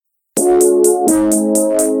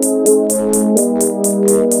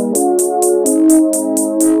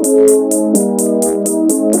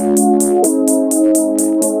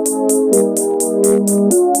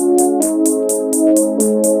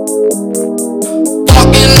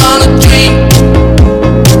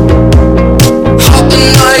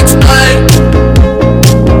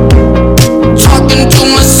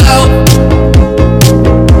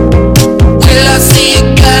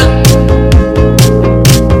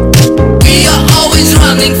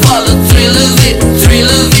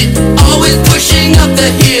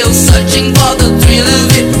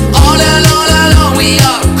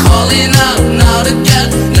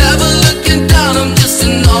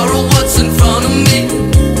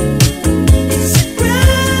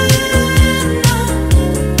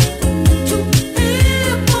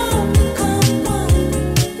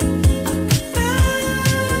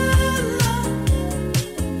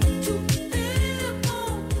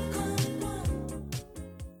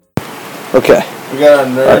Okay. We got a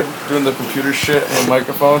nerd doing the computer shit and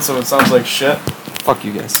microphone, so it sounds like shit. Fuck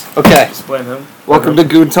you guys. Okay. Explain him. Welcome to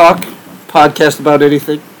GoonTalk, podcast about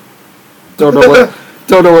anything. Don't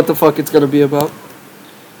know what the fuck it's gonna be about.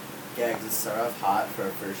 Yeah, because it started off hot for our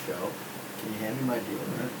first show. Can you hand me my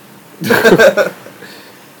deodorant?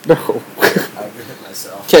 No. I've hit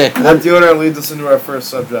myself. Okay. That deodorant leads us into our first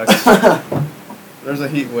subject. There's a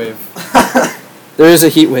heat wave. There is a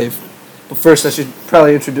heat wave. But first, I should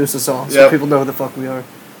probably introduce us all so people know who the fuck we are.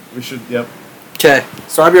 We should, yep. Okay.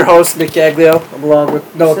 So I'm your host, Nick Gaglio. I'm along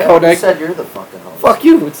with Noah Koenig. You said you're the fucking host. Fuck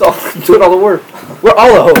you. It's all doing all the work. We're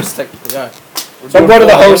all the hosts, technically. Yeah. So I'm one of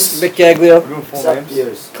the hosts, Nick Gaglio. We're doing full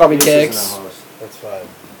names. Call me Gags. That's fine.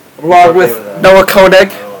 I'm along with Noah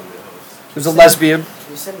Koenig, who's a lesbian.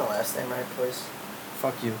 Can you say my last name right, please?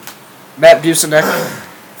 Fuck you. Matt Busenek,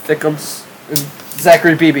 Thickums, and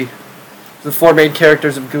Zachary Beebe. The four main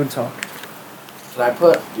characters of GoonTalk. Can I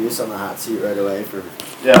put Juice on the hot seat right away for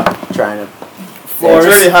trying to... It's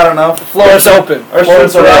already hot enough. The floor is open. Our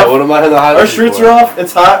shirts are off. What am I in the hot Our shirts are off.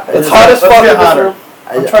 It's hot. It's hot as fuck in this room.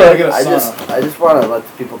 I'm trying to get a sauna. I just want to let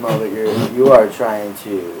the people know that you are trying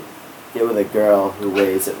to get with a girl who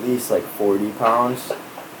weighs at least like 40 pounds.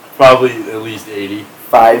 Probably at least 80.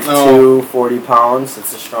 5'2", 40 pounds.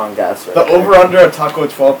 It's a strong guess right The there. over-under a Taco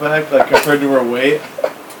 12-pack, like compared to her weight,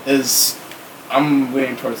 is... I'm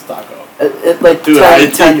leaning towards Taco. Like Dude,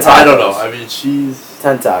 10 I don't know. tacos. I mean, she's...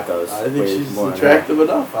 10 tacos. I think weighs she's more than attractive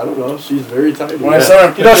enough. I don't know. She's very tiny. When I saw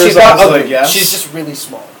her pictures, she's I not was ugly. like, yes. She's just really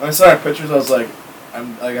small. When I saw her pictures, I was like,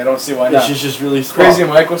 I don't see why not. She's just really small. Crazy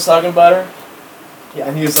Mike was talking about her. Yeah.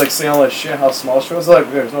 And he was like saying all this shit, how small she was. Like,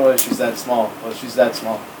 there's no way she's that small. Well, she's that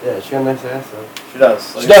small. Yeah, she got a nice ass though. She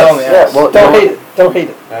does. Like, She does. it's on the ass. well, Don't hate it. Don't hate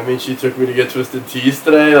it. I mean, she took me to get twisted teas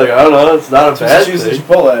today. Like, I don't know. It's not a bad She's in thing.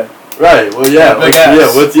 Chipotle. Right. Well, yeah. Big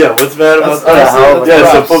ass. What's bad about That's that? the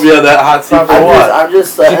So props. put me on that hot seat for what? I'm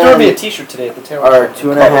just She threw me a t-shirt today at the tail. our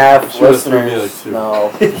 2.5 She would've threw me like listeners. two.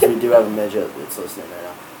 No, because we do have a midget that's listening right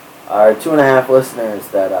now. Our 2.5 listeners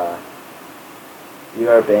that you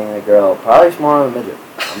are banging a girl, probably smaller than a midget.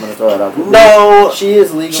 I'm gonna throw that out there. No. She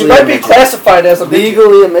is legally. She might a be midget. classified as a midget.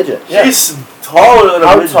 Legally a midget. Yeah. She's taller than a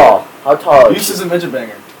How midget. tall? How tall? Reese is a midget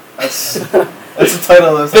banger. That's the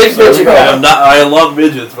title of this. Big episode. midget. I love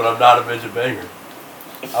midgets, but I'm not a midget banger.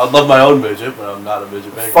 I would love my own midget, but I'm not a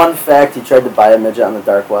midget banger. Fun fact: he tried to buy a midget on the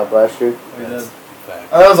dark web last year. We did.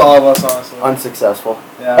 Fact. That was all of us, honestly. Unsuccessful.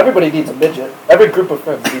 Yeah. Everybody needs a midget. Every group of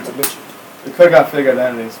friends needs a midget. We could have got fake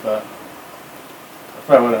identities, but I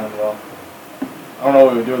probably would have ended well. I don't know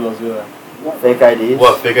what we would do with those either. Fake IDs.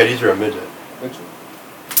 What? Fake IDs or a midget?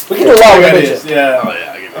 We can do a lot with a Fake midget. IDs, yeah. Oh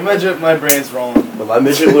yeah, I give A midget, my brain's rolling. But my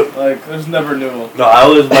midget would. Like, there's never new.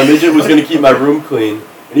 No, my midget was gonna keep my room clean,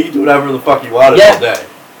 and he could do whatever the fuck he wanted all day.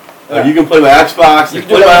 Like, you can play my Xbox, you can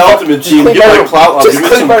play my Ultimate Team, get my clout up, give me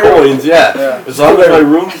some coins, yeah. As long as my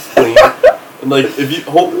room's clean, and like if you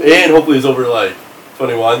hopefully he's over like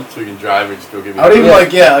 21, so we can drive and just go get me. I would even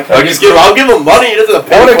like, I'll give him money. He doesn't have to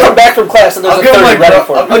pay. I want to for come it. back from class and there's I'll a give him, 30 like, ready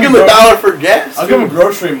for I'll give him $1 for gas. I'll give him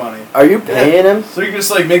grocery money. Are you paying him? So you can just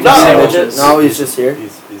like make No. the Midget? sandwiches. No, he's just here.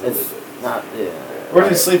 He's a It's midget. not. Yeah. Where's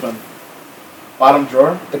he sleeping? Bottom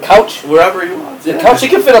drawer? The couch? Wherever he wants. The couch, you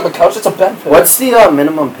can fit on the couch. It's a bed fit. What's the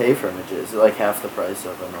minimum pay for a midget? Is it like half the price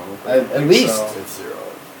of a normal? I person? think least. so. It's zero.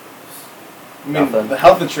 I mean, Nothing. the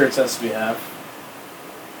health insurance has to be half.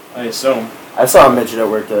 I assume. I saw a midget at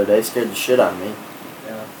work the other day. Scared the shit out of me.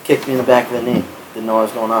 Yeah. Kicked me in the back of the knee. Didn't know what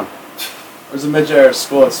was going on. There's a midget at our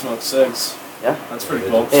school that smokes cigs. Yeah. That's pretty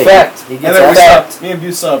cool. Hey, Fact. He And gets then asked. me and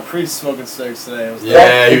Bu saw a priest smoking cigs today. It was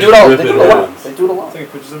Yeah, They he do was it all. They ripping do it a lot. ones. They do it a lot. Taking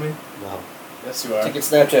pictures of me? No. Yes, you are. Taking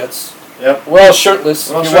Snapchats. Yep. We're all shirtless.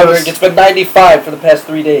 We're all You're wondering, shirtless. it's been 95 for the past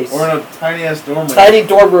 3 days. We're in a tiny ass dorm room. Tiny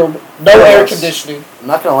dorm room, no air conditioning. I'm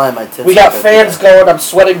not gonna lie, my tits. We got fans going. I'm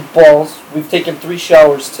sweating balls. We've taken 3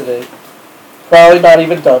 showers today. Probably not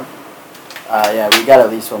even done. Yeah, we got at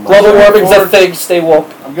least one more. Global warming's a thing. Stay woke.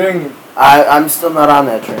 I'm still not on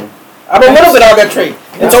that train. I'm a little bit on that train.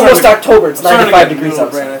 It's almost October. It's 95 degrees brain,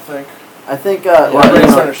 outside. I think. I think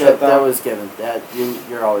brain's starting to shut down. that was given. That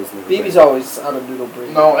you're always noodle BB's brain. always on a noodle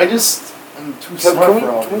brain. No, I'm too smart for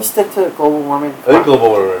all Can we stick to global warming? I think global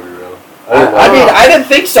warming might be real. I didn't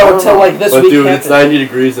think so until like this but week. Dude, it's 90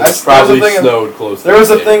 degrees and it's probably snowed close. There was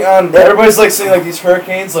a thing on. Everybody's like saying like these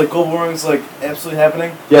hurricanes, like global warming's like absolutely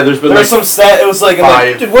happening. Yeah, there's been like some stat. It was like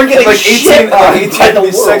dude, we're getting like shit by the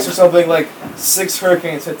 1896 or something. Like 6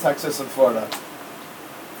 hurricanes hit Texas and Florida.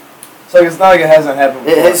 So like, it's not like it hasn't happened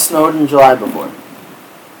before. It has snowed in July before.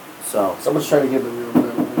 So someone's trying to get in the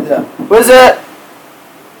room. Yeah. What is it?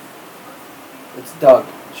 It's Doug.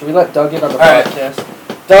 Should we let Doug in on the All right.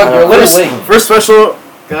 podcast? Doug, you're a little late. First special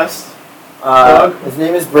guest. Doug. His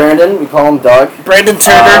name is Brandon. We call him Doug. Brandon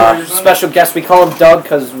Turner, special guest. We call him Doug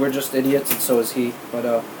because we're just idiots, and so is he. But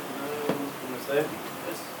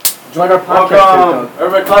join our podcast, Welcome. Doug.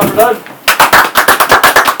 Everybody clap for Doug.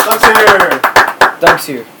 Doug's here. Doug's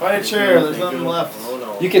here. Find a chair. There's nothing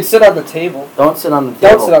left. You can sit on the table. Don't sit on the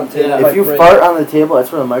table. Don't sit on the table. Yeah. If you fart on the table,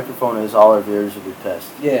 that's where the microphone is. All our viewers will be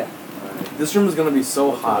pissed. Yeah. This room is gonna be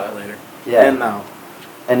so hot later. Yeah. And now.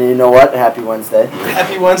 And you know what? Happy Wednesday.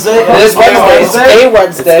 Happy Wednesday. It is Wednesday. It's Day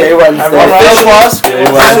Wednesday. It's Day Wednesday. Everyone round of applause. Day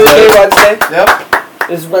Day Wednesday. Yep.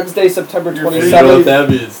 It's Wednesday, September You know what 27th. that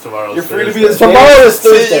means tomorrow. You're free to be as Tomorrow is See,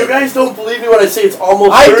 Thursday. you guys don't believe me when I say it's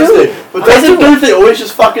almost I do. Thursday. But I doesn't do. Thursday always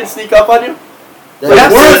just fucking sneak up on you? Like,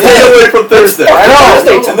 That's we're a day away from Thursday. I know.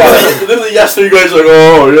 Thursday tomorrow. Literally yesterday, you guys were like,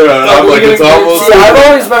 oh yeah. And I'm like, it's almost See, I've Thursday.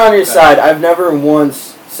 always been on your side. I've never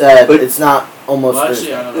once said Like- it's not almost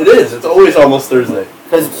Thursday. It is. It's always almost Thursday.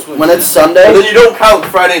 Because when it's And then Sunday, you don't count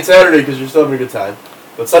Friday and Saturday because you're still having a good time.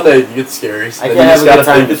 But Sunday, you get scary. So I then can't you have just a good gotta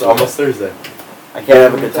time think this it's almost Thursday. I can't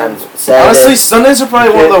have a good time. Saturday. Honestly, Sundays are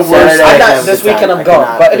probably one of the Saturday, worst. I I'm not- have a this good time. weekend I'm I gone,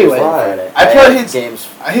 cannot but Thursday, anyway. Friday. I probably have hate games.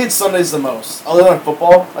 I hate Sundays the most. Other than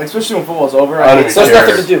football, like especially when football's over. I I don't hate even So there's care.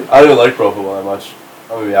 nothing to do. I don't even like pro football that much.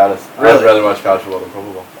 I'm gonna be honest. Really? I'd rather watch college football than pro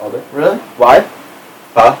football all day. Really? Why?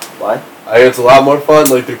 Huh? Why? I think it's a lot more fun.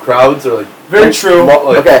 Like the crowds are like Very true.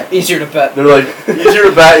 Like, Okay. Easier to bet. They're like easier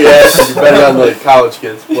to bet, yeah, because you're betting on like college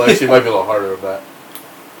kids. Well, actually, it might be a little harder to bet.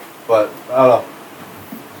 But I don't know.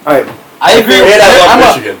 All right. I agree. And I love I'm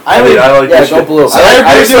Michigan. I like yeah, Michigan. go blue. I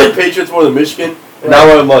agree used with to you. like Patriots more than Michigan. And now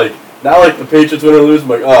I'm like, the Patriots win or lose, I'm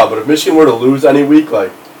like, oh, but if Michigan were to lose any week,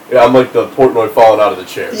 like, yeah, I'm like the Portnoy falling out of the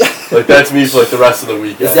chair. Yeah. Like that's me for like the rest of the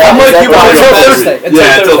weekend. Is that- I'm like is you that until what- Thursday.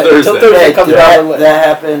 Yeah, until Thursday. Until Thursday Hey, comes did down the list. that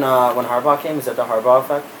happen when Harbaugh came? Is that the Harbaugh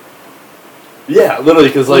effect? Yeah, literally,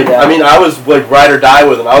 because like Yeah. I mean, I was like ride or die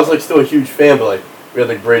with him. I was like still a huge fan, but like we had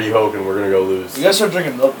like Brady Hogan, we're gonna go lose. You guys start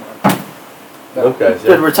drinking milk more. Okay,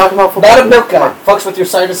 Dude, we're talking about football. Not a milk guy. Fucks with your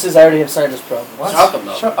sinuses. I already have sinus problems. What? Chocolate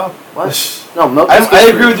milk. Shut up. What? No, milk. is good I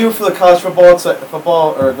for agree with you for the college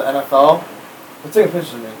football or the NFL. Let's take a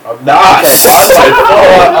picture of me. I'm not.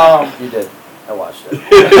 But, You did. I watched it.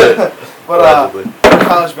 Allegedly.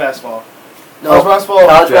 college basketball. No, College basketball.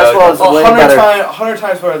 college basketball is way 100 better. times, 100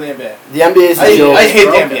 times better than the NBA. The NBA is a joke. I hate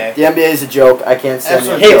the NBA. The NBA is a joke. I can't stand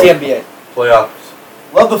the Absolutely. Hate NBA. the NBA. Playoffs.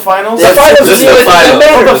 Love the finals. The finals This is the finals.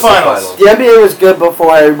 Love the This is finals. The NBA was good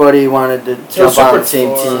before everybody wanted to jump on the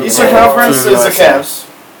same team. Eastern and Conference Team is the USA. Cavs.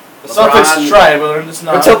 The Celtics tried, but they're just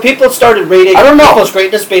not. Until people started rating I don't know. people's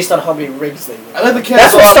greatness based on how many rings they win. I like the Cavs.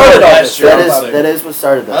 That's what started all last this. year. That is what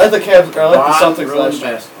started I like this. the Cavs. I like the Celtics last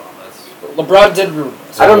year. basketball. That's LeBron did ruin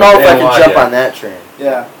it. I don't know if I And can jump Wanya. on that train.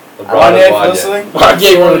 Yeah. LeBron Wanye, and if you're Wanya. listening.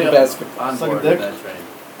 Kanye ruined basketball. on It's like a board dick. with that train.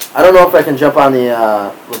 I don't know if I can jump on the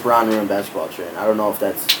LeBron ruined basketball train. I don't know if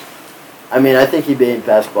that's. I mean, I think he made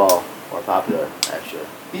basketball more popular, actually.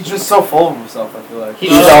 He's just so full of himself, I feel like.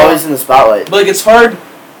 He's He's always in the spotlight. But, like, it's hard.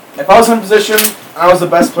 If I was in a position and I was the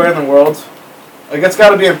best player in the world, like, it's got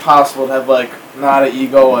to be impossible to have, like, not an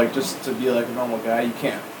ego, like, just to be, like, a normal guy. You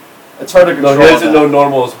can't. It's hard to control. No, he hasn't that. known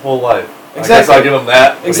normal his whole life. I guess Exactly. I'll give him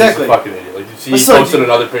that. But Exactly. He's a fucking idiot. Like, you see, But he still, posted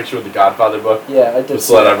another picture with the Godfather book. Yeah, I did. Just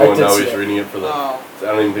to let everyone know see he's it. reading it for the. Oh. I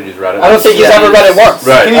don't even think he's read it. I don't think he's ever read it once.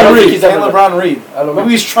 Right. Can I don't he think read? he's Can ever LeBron read? I don't know.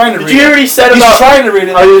 Maybe he's trying to read. Did you hear what he said He's about trying to read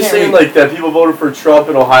it. how he you're can't saying read. like that people voted for Trump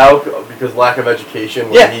in Ohio because lack of education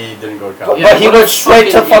when Yeah. he didn't go to But, college? but he went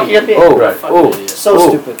straight to fucking fucking idiot. NBA. Oh, Right. Fucking oh, idiot. So oh,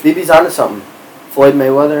 stupid. BB's onto something. Floyd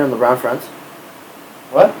Mayweather and LeBron friends?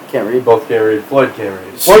 What? Can't read. Both can't read. Floyd can't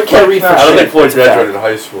read. Floyd can't read for I I don't shit. think Floyd It's a fact. graduated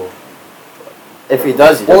high school. If he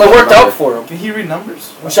does, he Well, it doesn't worked out remember. for him. Can he read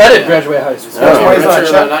numbers? Wish I did graduate high school. That's why he's Yeah. not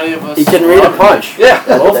Richer check. than any of us. He can read a punch. Yeah.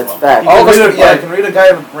 That's fact. All of us I can can read a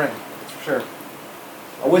guy with a ring. That's for sure.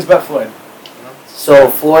 Always bet Floyd. So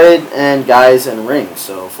Floyd and guys and rings.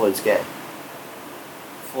 So Floyd's gay.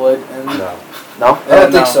 Floyd and No. No. I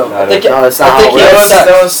don't think so. No, I think, no, that's not I think how he it has works. sex.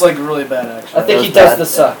 that was like really bad actually. I think That he was does bad. the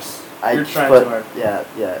sex. You're trying put, too hard. Yeah,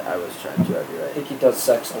 I was trying too hard. You're I right. think he does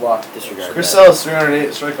sex a lot. Disregard Chris that. Sale's 308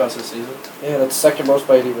 strikeouts this season. Yeah, that's second most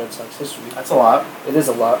by any Red Sox history. That's a lot. It is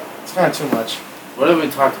a lot. It's kind of too much. What have we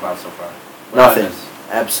talked about so far? Nothing.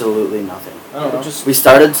 Absolutely nothing. I don't know. Just We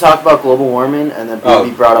started to talk about global warming, and then Oh,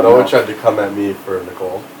 BB brought up. no one milk. tried to come at me for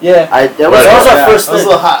Nicole. yeah, That was That was our Yeah, first that was a thing.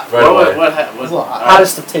 little hot. Right What, away. what, It was a little hot.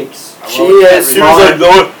 hottest of takes. She is He was like,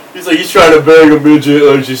 no. He's like, he's trying to bang a midget.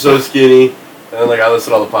 Like she's so skinny. And then, like I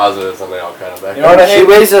listened to all the positives, and they all kind of back. You know what I She hate?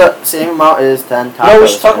 weighs the same amount as 10 tacos. You know what we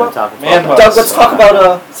should talk and about? Taco Man Bell. buns. Doug, let's talk about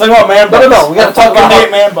Let's talk about man buns. No, we gotta talk about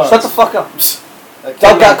Nate man buns. Shut the fuck up. That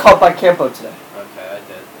Doug kid- got caught by Campo today. Okay,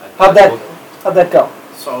 I did. How'd that go?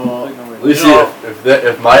 So, At least You know-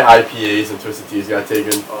 if my IPAs and Twisted Teas got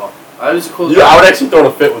taken, I was a cool you know, guy. I would actually throw in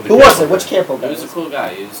a fit with the Who kid. was it? Which Campo He guy? was a cool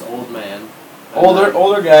guy. He was an old man.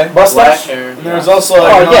 older guy. Black Mustache? hair. And there was yeah. also Oh,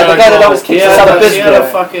 like yeah, the guy that always He kicks had, us out of he had a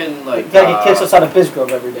Bisgrove. fucking, The like, guy that kicks us out of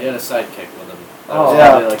Bisgrove every he day. had a sidekick with him. That Oh. was Yeah.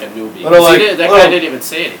 probably like a newbie. Little, 'Cause like, he didn't, that little- guy didn't even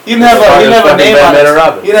say anything. He didn't have a name on Batman or his.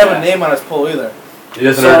 Robin. He didn't have Yeah. a name on his pull either. He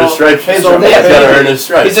doesn't So- earn his stripes. Pedro. So he's Yeah, gotta Pedro. earn his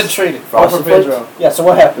stripes. He's in training. Frosted For Flakes? Pedro. Yeah, so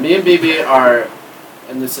what happened? Me and BB are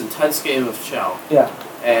in this intense game of Shell. Yeah.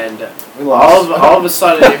 And We lost. all of a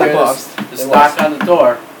sudden you hear Lost. this They knock lost. on the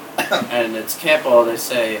door, and it's Campo. They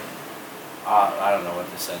say, I don't know what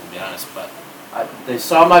they said to be honest, but they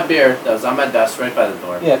saw my beer that was on my desk right by the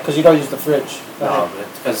door. Yeah, because you don't use the fridge. No,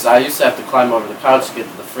 because I used to have to climb over the couch to get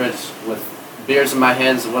to the fridge with beers in my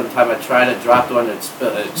hands. The one time I tried it, dropped one, and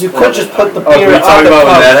You could just put the Oh, beer we on talking the about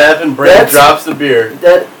when couch. that happened? Brandon That's- drops the beer,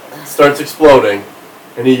 That starts exploding,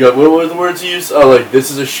 and he goes, what were the words he used? Oh, like, this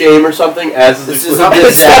is a shame or something? As is This is exploding. a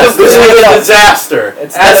disaster. This is a disaster.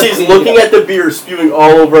 It's As not a he's clean looking it at the beer spewing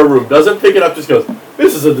all over our room, doesn't pick it up, just goes,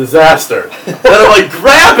 this is a disaster. Then I'm like,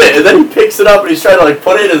 grab it! And then he picks it up and he's trying to like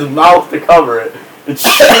put it in his mouth to cover it. It's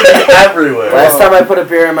shooting everywhere. last time I put a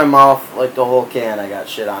beer in my mouth, like the whole can, I got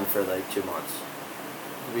shit on for like 2 months.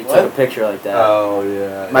 We took a What? picture like that. Oh,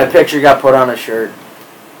 yeah. My picture got put on a shirt.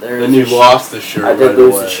 Then you lost the shirt I did right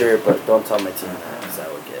lose away. the shirt, but don't tell my team that, because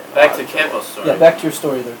that would get. Back to Campo's story. Yeah, back to your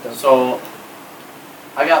story there, Doug. So,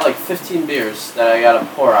 I got like 15 beers that I gotta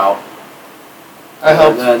pour out. I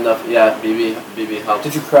helped. And then, BB helped.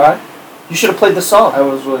 Did you cry? You should have played the song. I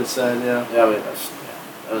was really sad. Yeah. Yeah, it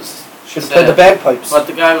was. Should have sad. played the bagpipes. But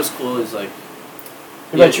the guy was cool. He's like.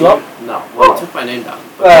 He let you up? No. Well, he took my name down.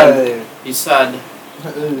 But then Uh, he said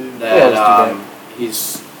always that do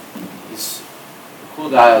he's a cool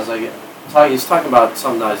guy. I was like, he's talking about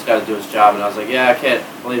something that he's got to do his job, and I was like, yeah, I can't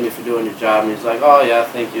blame you for doing your job. And he's like, oh yeah,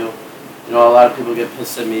 thank you. You know, a lot of people get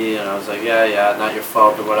pissed at me, and I was like, yeah, not your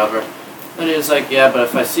fault or whatever. And he was like, yeah, but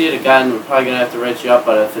if I see it again, we're probably gonna have to write you up.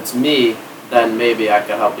 But if it's me, then maybe I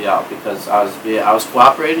could help you out because I was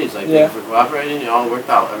cooperating. He's like, Yeah. thank you for cooperating. You know, it worked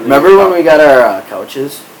out. Everything Remember worked when out. we got our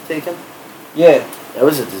couches taken? yeah. That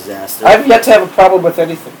was a disaster. I've yet to have a problem with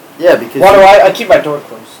anything. yeah, because Why do I keep my door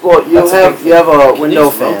closed? well, you That's a have big you have a Can window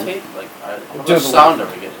these fan. rotate? Like, how Do much the- sound are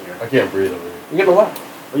we getting here? I can't breathe over here. You're getting a lot.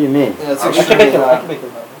 What do you mean? Yeah, it's I I can extremely make it. I hot. can make it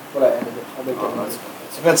louder. But I edit it. I'll make it Oh, louder.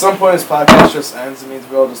 that's If at some point this podcast just ends, it means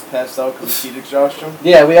we all just passed out because of heat exhaustion.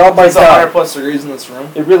 Yeah, we all might It's 100 die. plus degrees in this room.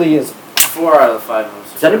 It really is. 4 out of the 5 of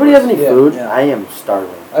us. Does anybody have any Yeah. food? Yeah. I am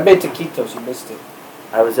starving. I made taquitos. You missed it.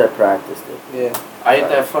 I was at practice, dude. Yeah. I ate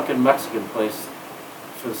that fucking Mexican place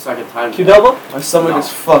for the second time. Qdoba? My stomach No. is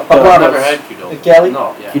fucked But up. I've Bravos. never had Qdoba. The Galley?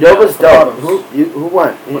 No, yeah. Qdoba's Yeah, dope. Bravos. Who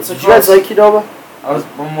went? What's it Did you guys called? like Qdoba? I'm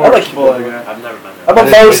I more like Chipotle Qdoba. guy. I've never been I'm there. a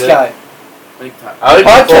I didn't Moe's get it. guy. Big time. I like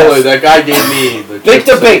Podcast. Chipotle. That guy gave me the Big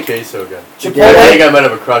chips debate. and queso guy. Chipotle. I think I might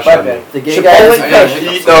have a crush My on me. bad. The gay Chipotle guy.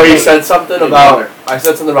 crush. He said something about. I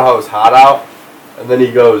said something about how it was hot out, and then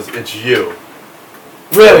he goes, "It's you."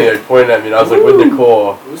 Really? And he like, pointed at me, and I was like, "With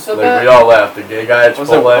Nicole." Who said Like that? we all laughed. The gay guy at Was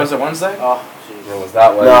Chipotle. it Wednesday? Oh, It jeez. was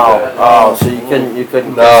not Wednesday. No. Oh, so you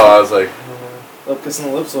couldn't. No, I was like, Love kissing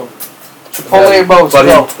the lips. So. Chipotle and Moe's. but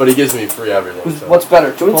Go. he gives me free everything. Who's, so. what's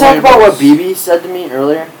better? Can we Chipotle talk or about what Moe's? BB said to me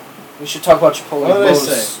earlier? We should talk about Chipotle What and did I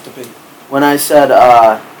Moe's say? debate. When I said,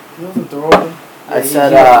 You have the door open? I Yeah, said,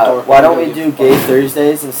 he left the door why open. don't we do gay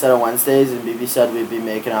Thursdays instead of Wednesdays? And BB said we'd be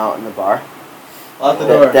making out in the bar. Lock the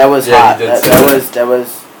door. That was Yeah, he hot. did That, say that that. was that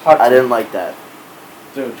was. Hot I didn't like that.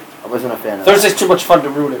 Dude, I wasn't a fan of Thursday's too much fun to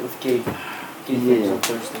ruin it with gay things Yeah. on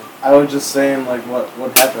Thursday. I was just saying, like,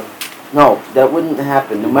 what happened. No, that wouldn't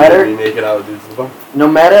happen. No You matter making out with dudes in the bar. no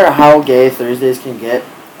matter how gay Thursdays can get.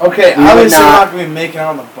 Okay, We would obviously we're not- not gonna be making out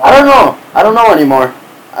on the bar. I don't know. I don't know anymore.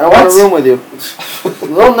 I don't want What? a room with you. A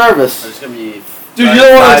little nervous. There's gonna be. Dude, you're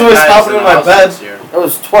the one that's always hopping in my bed. That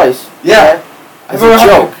was twice. Yeah. Okay? Have It's you a ever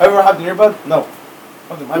joke. hopped, ever hopped in your bed? No.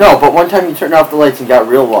 Hopped in my No, bed. but one time you turned off the lights and got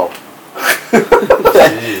real low.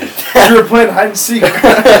 Jeez. You were playing hide and seek.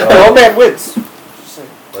 The old man wins. Just saying.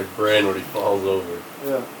 Like Bran when he falls over.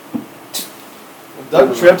 Yeah. When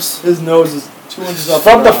Doug trips, his nose is 2 inches up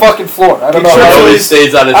From the ground. fucking floor. I don't He know. trips How Nobody always-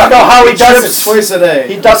 stays on his. I don't know how he does trips it. twice a day.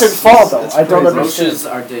 He doesn't fall though. That's I don't crazy. understand. Roaches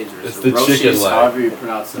are dangerous. It's the Roaches, chicken leg. however you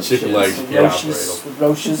pronounce them. The chicken shits. legs. The can't Roaches,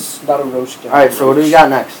 Roaches, not a Roach guy. Alright, so what do we got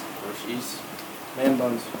next? Roaches. Man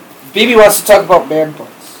buns. BB wants to talk about man buns.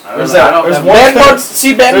 I don't There's know. that- I don't there's have one Man kid- buns.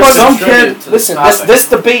 See, man there's buns. some contribute kid- to Listen, topic. this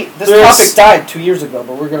debate, this There's- topic died 2 years ago,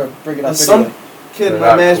 but we're gonna bring it up There's anyway. some kid in They're my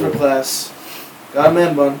not management cool. class got a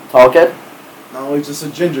man bun. Tall kid? No, he's just a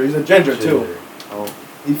ginger. He's a ginger too. Ginger.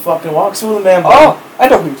 He fucking walks in with a man bun. Oh, I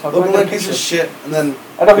know who you're talking Looking about. like a piece of shit. And then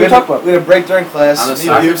I know who we you're had, talking about. we had a break during class. On the Me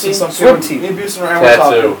soccer and Buse team? and some Swim kid. team. Me and Buse and Ryan were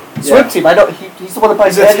Tattoo. talking. Swim team. I know he's the one that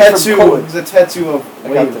buys He's a candy from tattoo. Cohen. He's a tattoo of I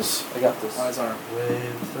got waves this. I got this. on his arm.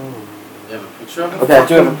 You have a picture of him? Okay. I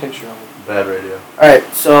do have a picture of him. Bad radio.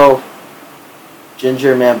 Alright, so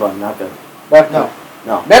ginger man bun, not good. No.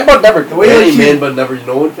 No. Man bun never. The way Any he- man bun never.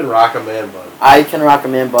 No one can rock a man bun. I can rock a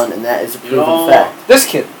man bun and that is a You proven know- fact. This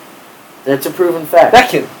kid. That's a proven fact. That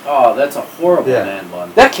kid. Oh, that's a horrible Yeah. man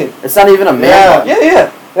bun. That kid. It's not even a man Yeah. bun. Yeah.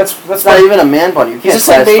 That's It's not even a man bun. You He's can't just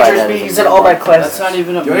like classify majors that me. as a He's man in all my bun. classes. That's not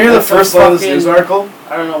even a. Do you hear the that's a first line of this fucking- news article?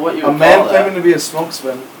 I don't know what you A would man call claiming that. to be a smoke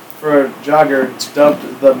spin for a jogger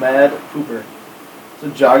dubbed the Mad Pooper. It's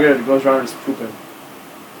a jogger that goes around just pooping.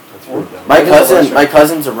 That's pretty dumb. My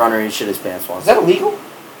cousin's a runner. He shit his pants once. Is that illegal?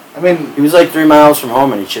 I mean, He was like 3 miles from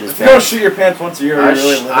home and he shit his if you don't pants. shoot your pants once a year, I, you're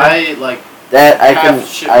really living. I like That I half can.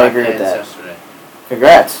 shit I my agree with pants that. yesterday.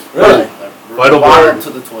 Congrats. Really? Like, Vital water Bird. to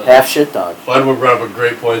the toilet. Half shit dog. Bud brought up a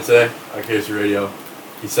great point today on KC Radio.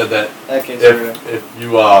 He said that That case if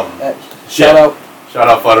you Shout out. shout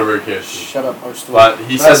out Futterberg KC. Shut up, our store. But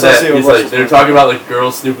he said That's that associated he's with like Russell's they're point. talking about like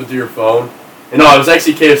girls snooping through your phone. And no, it was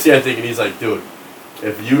actually KFC I think, and he's like, dude,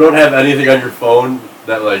 if you don't have anything on your phone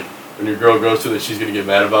that like when your girl goes to that she's gonna get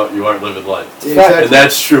mad about, you aren't living life. Exactly. And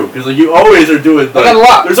that's true because like you always are doing. I got a Like,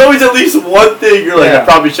 lot. there's always at least one thing you're like, I Yeah.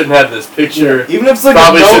 probably shouldn't have this picture. Even if it's like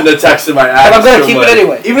Probably a shouldn't note, have texted my ex. But I'm gonna or, keep like, it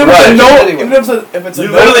anyway. even if Right. it's a note, Anyway. even if it's a You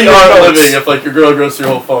note literally in your are notes. living if like your girl goes through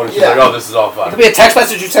your whole phone and she's Yeah. like, oh, this is all It fine. could be a text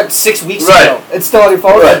message you sent 6 weeks Right. ago. It's still on your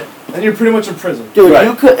phone. Right. and you're pretty much in prison. Dude, Right.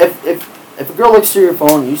 you could if a girl looks through your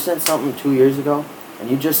phone, you sent something 2 years ago, and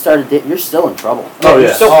you just started dating, you're still in trouble. Oh, You're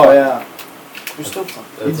yeah. still Oh fucked. yeah. You're still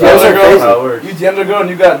fucked. That's You guys how are it- crazy. how it works. You DM'd a girl and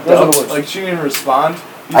you got Those are the dumped. worst. Like she didn't even respond.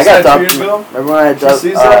 You I got said 2 dumped. years ago. Remember when I She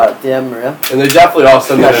sees DM Maria? And they definitely all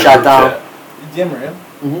send Got it in a shot group down. chat. You DM her,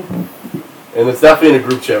 yeah? Mm-hmm. And it's definitely in a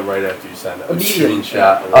group chat right after you send it. A Immediately.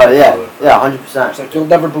 screenshot. and Oh then yeah, upload it. yeah, 100%. It's like, you'll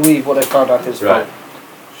never believe what I found on his Right. phone.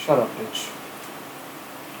 Shut up, bitch.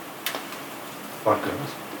 Fuck them.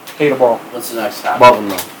 Hate them all. What's the next topic? Love them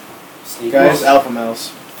though. Sneakers. Guys, alpha males.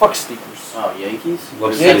 Fuck sneakers. Oh, Yankees?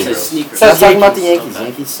 Love Or sneakers. it says sneakers. Says I'm talking about the Yankees. Yankees. Okay.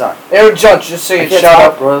 Yankees suck. Aaron Judge, just I saying, can't shout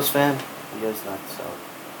talk out. Royals fan. You guys not so.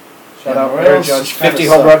 Shout Yeah, out Royals Aaron Judge. kinda 50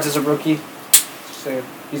 suck. home runs as a rookie. Just saying,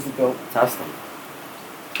 he's the GOAT. Test them.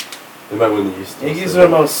 They might win the East. Yankees are the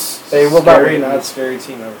most They will not scary, win. not scary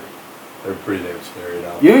team ever. They're pretty damn scary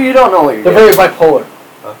now. You don't know what you're They're getting. very bipolar.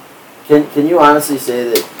 Can you honestly say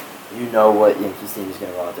that you know what Yankees team is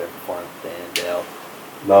going to go out there and perform day in, day out?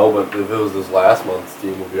 No, but if it was this last month's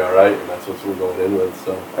team, we'll be all right, and that's what we're going in with.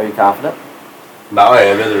 So Are you confident? now I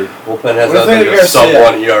am. Their bullpen has What do you think nothing of a sub Garcia?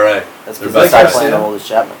 1 ERA. That's They're because best they started Garcia. playing Aroldis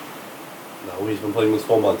Chapman. No, he's been playing this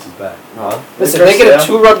whole month. He's back. No. Listen, they get a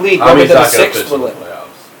 2-run lead I going mean, into he's the not going to 6th, pitch we're in the lit.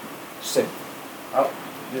 playoffs. Just saying.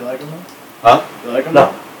 Do you like him though? Huh? Do you like him No.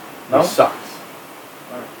 though? No? He sucks.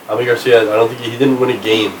 Alright. I mean, Garcia, I don't think he didn't win a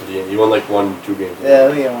game for the Yankees. He won like 1-2 games. Yeah,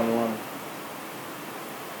 I think I won.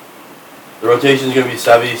 The rotation is going to be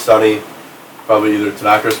Sevy, Sonny, probably either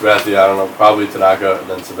Tanaka or Sabathia. I don't know. Probably Tanaka and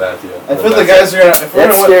then Sabathia. I feel the guys are gonna. If we're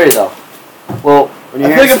That's gonna win, scary though. Well, when I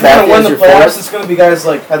you're feel like hearing if we're gonna win Sabathia as the your playoffs, fourth, it's gonna be guys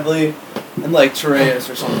like Headley and like Torres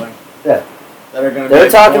or something. Yeah. That are gonna. they be were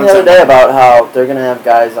like talking the going other day somewhere. about how they're going to have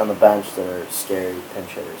guys on the bench that are scary pinch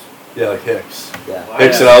hitters. Yeah, like Hicks. Yeah. Why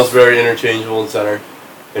Hicks and not? Ellsbury interchangeable in center.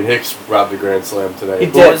 And Hicks robbed the grand slam today. He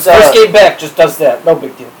Who did. was, First game back, just does that. No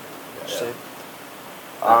big deal. Just saying.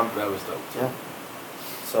 That was dope.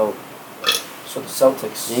 So So the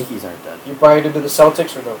Celtics. Yankees aren't dead. You buying into the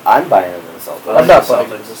Celtics or no? I'm buying into the Celtics. I'm not buying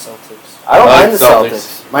into the Celtics. I don't I like mind the the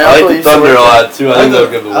Celtics. My I like uncle the used to Thunder work a there. lot too. I think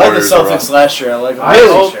they'll give the I like the Warriors a run. Celtics last year. I like them Really?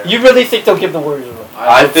 this year. You really think they'll give the Warriors a run?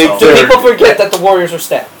 I think Do they're people forget that the Warriors are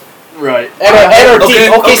stacked? Right. And are deep. Okay,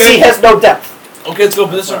 OKC okay. has no depth. Okay, let's go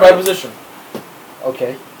position by position.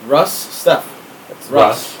 Okay. Russ, Steph. That's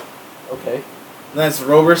Russ. Okay. And then it's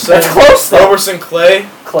Roberson. That's close, though. Roberson, Clay.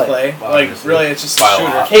 Clay. Wow, Like, obviously. really, it's just a By a shooter.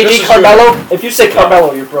 lot. KD, Just a Carmelo. If you say Yeah.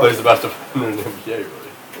 Carmelo, you're Plays broke. the best defender in the NBA, really.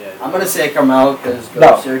 Yeah, I'm gonna say Carmelo because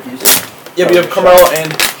No. Syracuse. Yeah, but you have Carmelo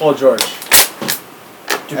and Paul George.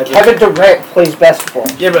 Dude, Kevin Durant plays basketball.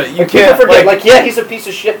 Yeah, but you Like, people can't. forget, Like, yeah, he's a piece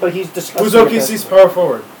of shit, but he's disgusting. who's OKC's power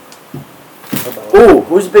forward? Ooh,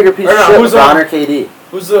 who's the bigger piece Or of no, shit, who's LeBron on- or KD?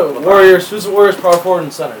 Who's the Warriors? Who's the Warriors power forward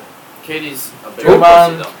and center? Katie's a bigger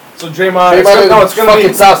Draymond. pussy, So Draymond. It's gonna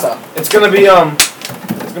be Zaza. It's gonna be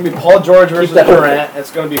It's gonna be Paul George versus that Durant.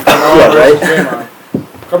 It's gonna be Carmelo Yeah, versus right?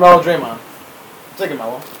 Draymond. Carmelo, Draymond. I'm taking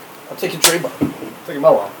Melo. I'm taking Draymond. I'm taking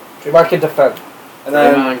Melo. Draymond can defend. And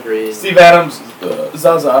then Draymond Green. Steve Adams,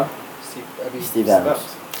 Zaza. Steve Adams.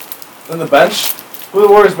 Then the bench. Who the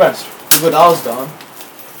Warriors bench? Iguodala's gone.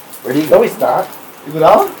 Where'd he No, go? he's not.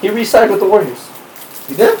 Iguodala? He re-signed with the Warriors.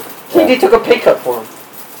 He did? KD took a pay cut for him.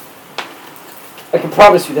 I can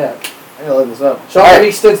promise you that. I gotta look this up. Sean Alright.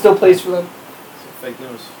 Livingston still plays for them. It's fake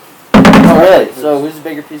news. Oh, really? So who's the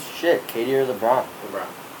bigger piece of shit, KD or LeBron? LeBron.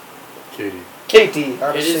 Katie. KD, Katie's a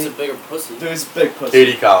honestly. bigger pussy. Dude, he's a big pussy.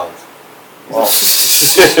 Katie Collins. Well,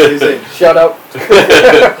 He's a- Shout out.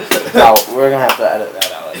 no, we're gonna have to edit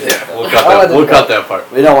that out. Yeah, we'll I'll cut that. edit We'll it cut out. that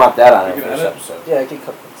part. We don't want that on our You can first edit? episode. Yeah, I can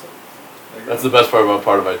cut that. That's the best part about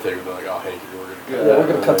I take. They're like, oh, Hank, we're gonna cut Yeah, we're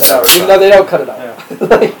gonna cut that. that out. Even though they don't cut it out.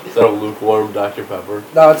 Like, Is that a lukewarm Dr. Pepper?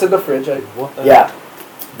 no, it's in the fridge. What the Yeah,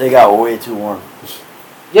 they got way too warm.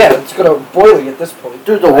 Yeah, it's gonna boiling at this point.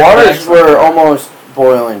 Dude, the waters were almost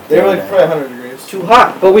boiling. They the were other like day. probably 100 degrees. Too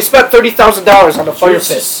hot. But we spent $30,000 on the Did fire you pit.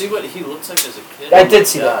 just see what he looks like as a kid? I Oh did my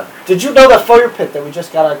see God. that. Did you know that fire pit that we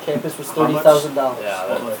just got on campus was How much? $30,000? Yeah,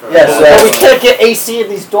 that's for Yes, But that's- we can't get AC in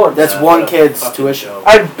these dorms. That's Yeah, one what a kid's fucking tuition. joke.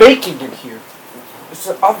 I'm baking in here. It's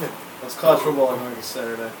an oven. That's college football on like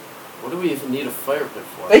Saturday. What do we even need a fire pit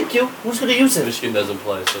for? Thank you. Who's gonna use it? Michigan doesn't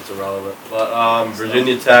play, so it's irrelevant. But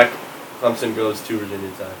Virginia Tech, Clemson goes to Virginia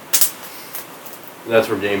Tech. And that's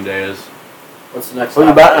where game day is. What's the next Who you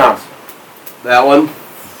topic? betting on? That one,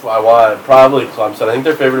 I want probably Clemson. I think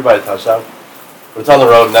they're favored by a touchdown. But it's on the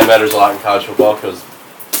road, and that matters a lot in college football because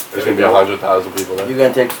there's going to be 100,000 people there. You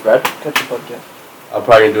gonna take the spread? Cut your butt, yeah. I'm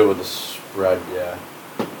probably going to do it with the spread, yeah.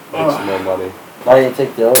 Make some more money. Why do you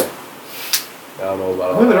take the over? I don't know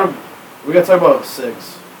about I all think that. they're. We gotta talk about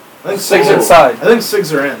Sigs. I think Six Sigs inside. I think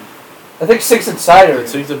Sigs are in. I think 6 inside are.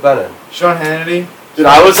 Six have been in. Sean Hannity. Dude,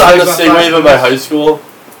 I was on the Sigs sig wave in my high school,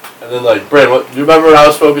 and then like, Brandon, what, do you remember when I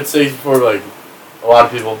was smoking cigs before like a lot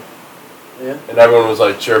of people? Yeah. And everyone was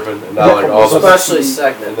like chirping, and now like all of us. Especially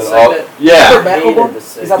Segment. And then all, Segment yeah, Remember Matt hated Coburn? the He's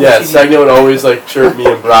sig. on the yeah, TV. Segna would always like chirp me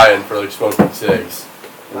and Brian for like smoking cigs.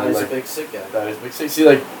 And Nah, then, he's a like, big sick guy. that is big sig. See,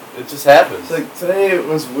 like, it just happens. It's like today it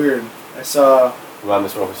was weird. I saw You want to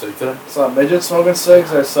smoke a cig today? midget smoking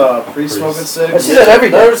cigs. I saw a priest Priest. smoking I cigs. see that every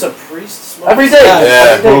day. There's a priest smoking Every day. cigarettes.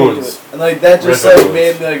 Yeah, Every day we do Goons. it. And like that just Rip like Goons.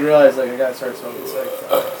 made me like realize like I gotta start smoking cigs.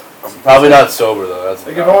 Probably not sober though. That's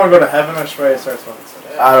Like if I want to go to heaven, I should probably start smoking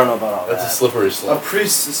cigs. I don't know about all that's a that. slippery A slope.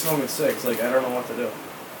 priest is smoking cigs. Like I don't know what to do.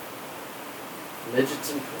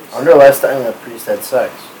 Midgets and priests. I wonder last time that priest had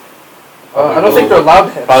sex. I don't think they're allowed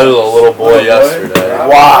to have. Probably the little boy Little boy? yesterday. Yeah.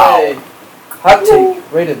 Wow. Hot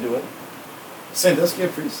take. Ray didn't do it. Sandusky a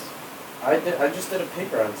priest. I just did a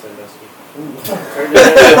paper on Sandusky. You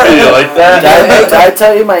like that? Did I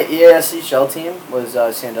tell you my EASC shell team was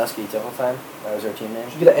Sandusky Tickle Time? That was our team name.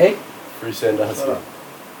 Did you get an A? Free Sandusky. Shut up.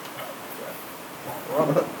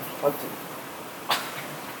 Hot take.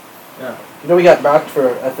 Yeah. You know we got knocked for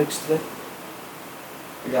ethics today?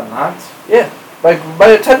 We got knocked. Yeah. My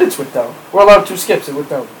attendance went down. We're allowed 2 skips. It went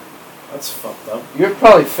down. That's fucked up. You're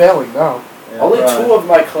probably failing now. Yeah, Only 2 of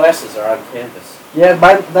my classes are on campus. Yeah,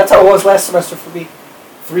 that's how it was last semester for me.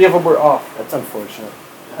 3 of them were off. That's unfortunate.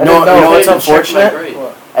 I You know didn't know. what's They even checked my unfortunate? grade.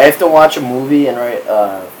 What? I have to watch a movie and write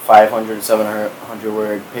 500, 700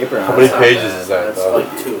 word paper on How it. many That's not pages bad. is that, That's though?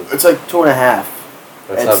 like 2. It's like 2.5.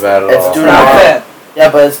 That's It's- not bad at it's all. due Not tomorrow. bad.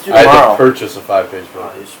 Yeah, but it's due I had to tomorrow. purchase a 5-page Oh,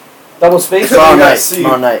 book. he's- Double space? Tomorrow You got night. C.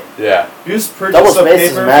 Tomorrow night. Yeah, You just Double purchased a space paper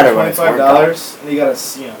doesn't matter for when it's $25 and you got a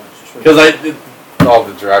C on it. because I did all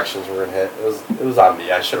the directions were gonna hit. It was on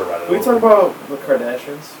me. I should have read it. Can we talk about the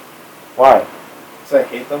Kardashians? Why? Because I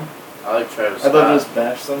hate them. I like Travis I'd love to Scott. just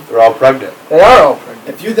bash them. They're all pregnant. They are all pregnant.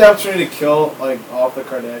 If you had the opportunity to kill like all of the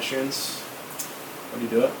Kardashians, would you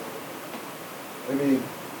do it? I mean,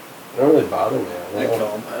 They don't really bother me. I kill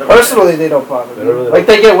them. personally, they don't bother me. They don't really Like,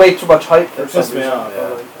 they get way too much hype for That some pisses me reason. off. Yeah.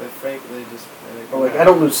 Like, they fake. They just. But, like, I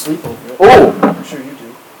don't lose sleep over it. Oh! I'm sure you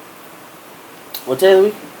do. What day of the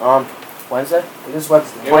week? Wednesday? It is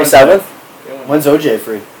Wednesday. Yeah. 27th? Yeah. When's OJ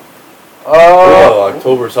free? Oh,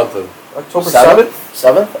 October something. October 7th?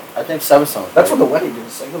 7th? I think 7th something. That's when the wedding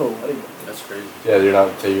is. I go to a wedding. That's crazy. Yeah, you're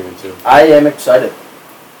not taking me too. I am excited.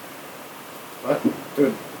 What?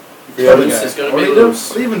 Dude. Yeah, Kill the Loose guy. is gonna What be do you do? loose.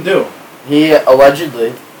 What do you even do? He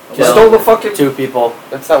allegedly He stole the fucking... 2 people.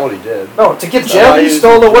 That's not what he did. No, to get So jail, why he you-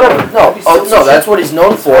 stole the whatever. No, He stole some that's shit. what he's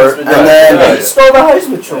known for. Heisman And Trophy. then Yeah. He stole the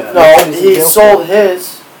Heisman Trophy. Yeah. no, That's what he's in he jail for. sold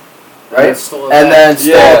his, right? And stole it And back. then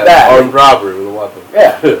stole it back. Armed robbery with a weapon.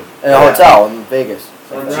 Yeah. In a Yeah. hotel in Vegas.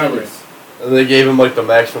 Armed robbery. And they gave him like the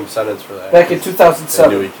maximum sentence for that. Back in They knew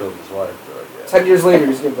 2007. he killed his wife. They're like, yeah. 10 years later,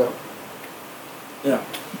 he's given out.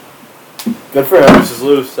 Good for him. Juice is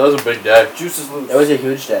loose. That was a big day. Juice is loose. That was a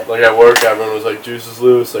huge day. Like at work, everyone was like, "Juice is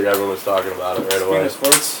loose." Like everyone was talking about it right Speaking away. of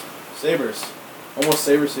sports, Sabres. Almost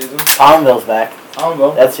Sabre season. Palmville's back.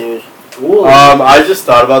 Palmville. That's huge. I just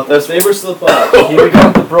thought about this Sabres slip up. Here we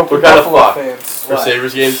go, the broken We're kinda Buffalo fucked. fans. for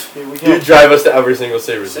Sabres games. Here we go. You drive us to every single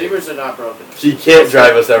Sabres game. Sabres are not broken. She can't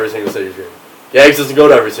drive us to every single Sabres game. Gags doesn't go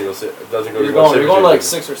to every single doesn't go to You're one going Sabres like game.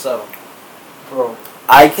 6 or 7. Bro.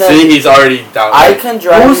 I can. See, he's already down. I can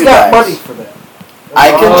drive Who's you got guys. money for that? I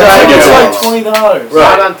can Oh, drive you it's guys. like $20.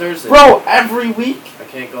 Right. Not on Thursday. Bro, every week? I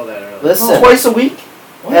can't go that early. Listen. Twice a week?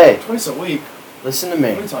 What? Hey. Twice a week. Listen to What me.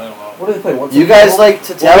 are you talking about? What do they play? Once You a guys week? like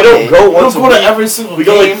to Well, we don't tailgate. go We once don't a go to week. every single We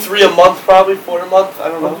game. go like 3 a month, probably 4 a month. I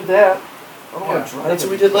don't Don't know. do that. I don't want Yeah. to drive. That's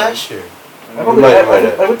what we did last year. I don't We think might- I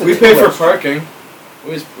might went to We two pay for last year. parking.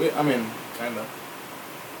 I mean, kind of.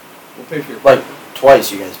 We'll pay for your Like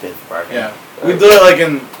twice you guys paid for parking. Yeah. We do it like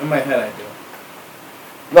in my head, I do.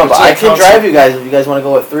 No, but It's I like can council. drive you guys if you guys want to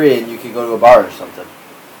go at 3 and you can go to a bar or something.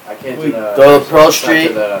 I can't We do that. go to Pearl I can't Street.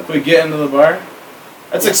 do that. If we get into the bar,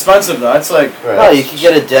 that's expensive though. That's like, Right. No, you can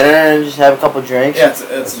get a dinner and just have a couple drinks. yeah, it's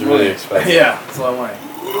That's really expensive. Yeah, it's a lot of money.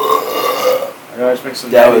 I gotta just make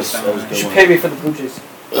some That daddies was down good. there. You should pay me for the Blue Jays.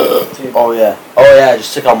 Oh yeah, I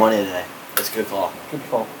just took out money today. That's a good call. Good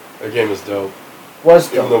call. That game was dope. Was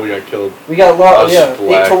Even dope. though we got killed. We got I lost, was yeah, just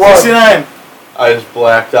 8-1. 69. I just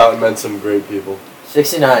blacked out and met some great people.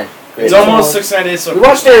 69. Great. It's almost 69 days. So We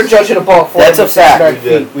watched Aaron Judge hit a ball for That's a fact. We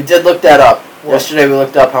did. We did look that up. What? Yesterday we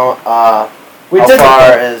looked up how We how did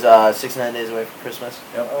far it. is 69 days away from Christmas.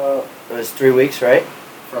 It was 3 weeks, right?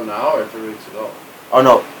 From now or 3 weeks ago? Oh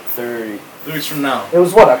no, 30. 3 weeks from now. It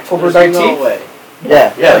was what, October There's 19th? no way. Yeah,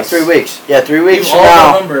 like Yes. 3 weeks. Yeah, 3 weeks Leave from all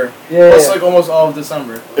now. November. Yeah, That's yeah. like almost all of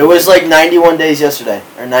December. It was like 91 days yesterday,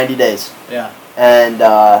 or 90 days. Yeah. And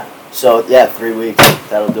so yeah, 3 weeks.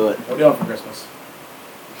 That'll do it. What do you want for Christmas?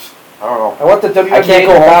 I don't know. I want the WNBA I can't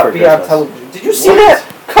go to home not for be on Christmas. television. Did you see What?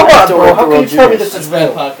 that? Come I have on, to bro. work How the can you World tell me Juniors. this is bad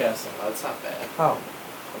real? podcasting. Oh, that's not bad. How?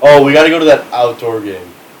 Oh, we got to go to that outdoor game.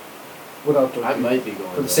 What outdoor? I game? might be going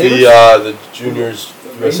For the there. Sabres? The juniors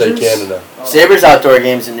The USA Rangers? Canada. Oh. Sabres outdoor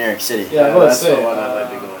games in New York City. Yeah, I was that's say. the one I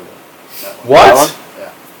might be going to. That one. What? That one?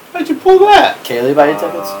 Yeah. How'd you pull that? Kaylee buy you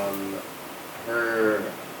tickets? Her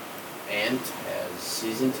aunt has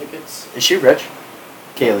season tickets. Is she rich?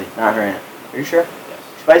 Kaylee, not her aunt. Are you sure? Yes.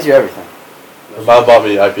 She buys you everything. Her mom bought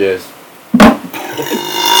me IPAs.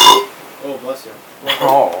 Oh, bless you.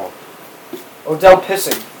 Oh, Odell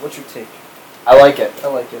pissing. What's your take? I like it. I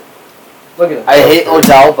like it. Look at it. I hate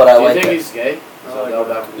Odell, but I Do you like think it. he's gay? Is Oh, Odell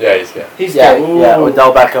yeah. Beckham Yeah, he's gay. He's Yeah, gay. yeah. Ooh.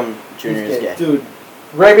 Odell Beckham Jr. He's is gay. gay. Dude,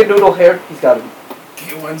 Ramen noodle hair. He's got it.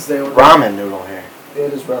 Wednesday. Ramen noodle hair. Yeah,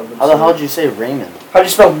 it is ramen. How the hell did you say Raymond? How do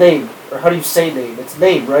you spell name? Or how do you say name? It's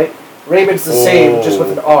name, right? Raymond's the same, just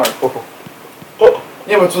with an R.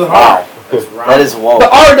 Yeah, but it's with an Wow. R. That's wrong. That is whoa. The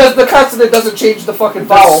R does the consonant doesn't change the fucking The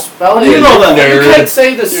vowel. spelling. You know that. You Nerd. can't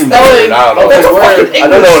say the You spelling. nerd. I don't know. of That's the a word. fucking I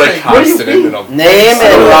don't know what a English thing. What do you consonant mean? and a Name I and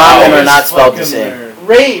don't know. ramen are This not spelled the fucking same. nerd.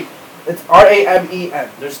 Rame. It's R-A-M-E-N.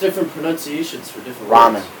 There's different pronunciations for different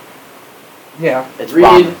Ramen. words. Yeah. It's Read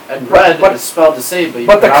ramen. and bread But- is spelled the same, but you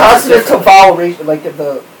But the pronounce it consonant to differently. vowel ratio, like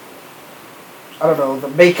the, I don't know, the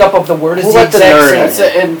makeup of the word is Who the let the exact nerd same. in? That's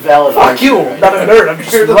an invalid Fuck argument you, right not there. a nerd. I'm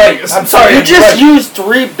just You're the right. biggest. I'm sorry. You I'm just right. used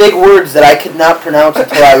 3 big words that I could not pronounce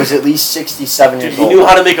until I was at least 67 Dude, years he old. knew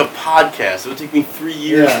how to make a podcast. It would take me 3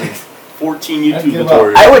 years Yeah. and 14 I'd YouTube give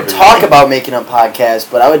tutorials. I would talk about making a podcast,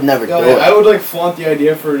 but I would never do Yeah, I it. would like flaunt the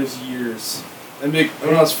idea for his years. And be,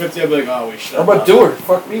 when I was 50, I'd be like, oh, we should. I'm a doer.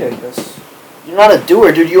 Fuck me, I guess. You're not a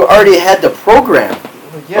doer, dude. You already had the program.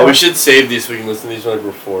 Like, yeah. Oh, we should save these so we can listen to these when like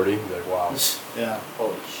we're 40. Be like, wow. Yeah.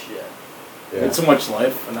 Holy shit. We had so much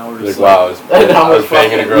life, and now we're just wow, I was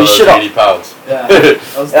banging a girl that was 80 pounds. Yeah.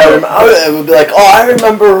 I would be like, oh, I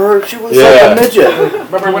remember her. She was like a midget.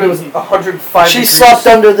 Remember when it was 105 She degrees slept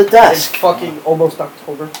under the in desk. fucking almost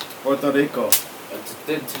October? Puerto Rico.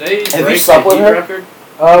 Did today Have you break slept the with heat her?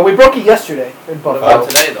 record? We broke it yesterday in What Buffalo. about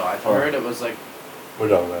today though? I heard it was like We're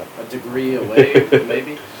done with that. a degree away,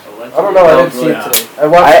 maybe. Allegedly. I don't know. I didn't see it today. I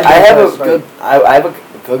watched. I have last a night. good. I have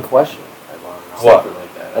a good question. I want to know. What? Something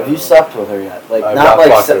like that. Have you slept with her yet? Like I've not not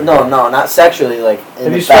like fucked her. no, not sexually. Like in Have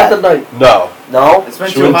the you spent bed. the night? No. No. It's been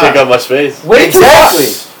She too wouldn't hot. take up much space. Way too Exactly.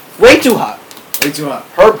 hot. Way too hot. Way too hot.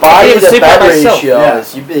 Her body even to sleep by bed myself. ratio Yeah.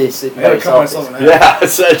 is you'd be sleeping I by gotta cut yourself. myself in half. Yeah,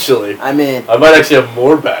 essentially. I mean, I might actually have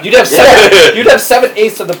more bed. You'd have Yeah. you'd have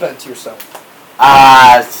 7/8 of the bed to yourself.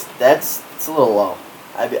 that's it's a little low.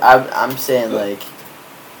 I'm saying like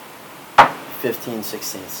 15,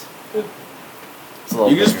 16ths. It's a little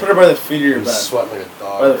You can just bigger. put her by the feet of your You're bed. sweating like a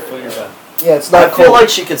By the dog. foot of your bed. Yeah, it's I not feel cold. like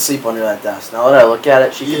she could sleep under that desk. Now that I look at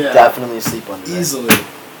it, she could Yeah. definitely sleep under that. Easily.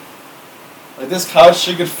 Like this couch,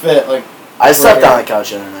 she could fit. Like I slept Right. on the couch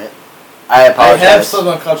the other night. I I apologize. have slept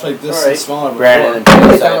on a couch like this Alright. and smaller before. Brandon and Definitely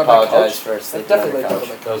James, down I on my apologize couch. for I sleeping on definitely the down on couch.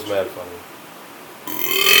 my couch. That was mad funny.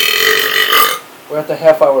 We're at the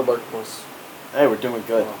half-hour mark, boys. Hey, we're doing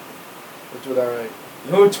good. We're doing all right.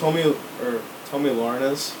 You know who Tommy Lauren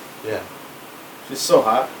is? Yeah. She's so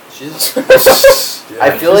hot. She's. Yeah.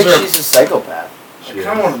 I feel like She's she's a psychopath. I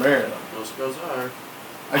kind of want to marry her. Most girls are.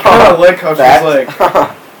 I kind of like how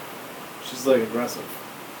Fact. she's like aggressive.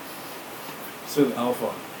 She's an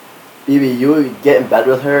alpha. BB, you would get in bed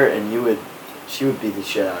with her and she would beat the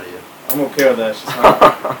shit out of you. I'm okay with that. She's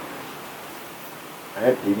hot.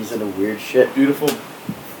 Alright, BB's into weird shit. Beautiful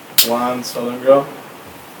blonde Southern girl.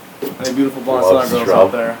 Any beautiful blonde Loves Southern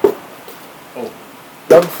girls Trump. out there?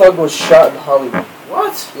 Young Thug was shot in Hollywood.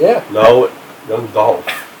 What? Yeah. No, Young Dolph.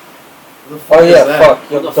 Who the fuck Oh is yeah, that? fuck.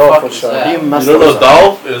 Who Young the Dolph fuck was is shot. that? You messed You don't know those up.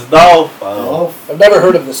 Dolph? It's Dolph. Dolph. I've never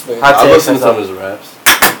heard of this man. Hot I take, listen to some hands of his raps.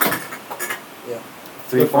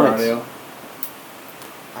 3 Good for points. audio.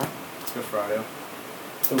 It's good for audio.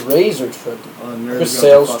 The Razor trending. Oh, the nerds Chris got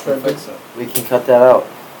Sales the fucking trending. fix it. We can cut that out.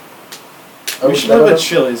 We should have a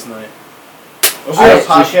Chili's night. We should I- have a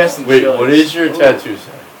podcast and Wait, Chili's. what is your tattoo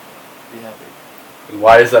say? Be happy. And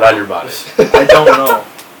why is that on your body? I don't know.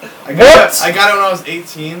 I got it when I was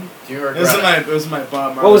 18. Do you It regret was my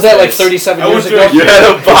Bob Marley. What was that, like phase. 37 I years went through ago? You had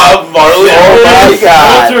a Bob Marley? Oh my I went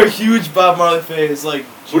god. through a huge Bob Marley phase, like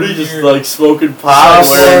What are you just junior- like smoking pot and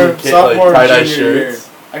wearing sophomore, like tie-dye junior year. shirts?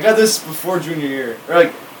 I got this before junior year, or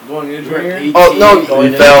like going into junior year. Oh, no, going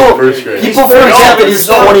You in- fell in first grade. People He's forget that 30 he's years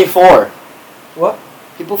old. 24. What?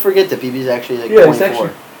 People forget that BB's actually like Yeah,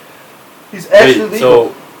 24. he's actually- He's Wait,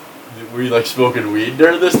 so were you like smoking weed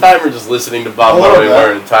during this time or just listening to Bob A little Marley bit.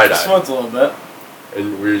 wearing I tie-dye? smoked a little bit.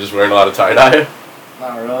 And were you just wearing a lot of tie-dye?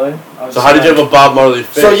 Not really. So how did you have a Bob Marley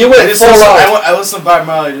face? So you I went just full listen, out. I listen to Bob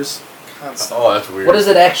Marley just constant. Oh, that's weird. What does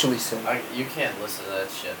it actually say? You can't listen to that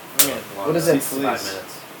shit. Yeah. What is it? 5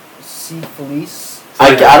 minutes. See Felice?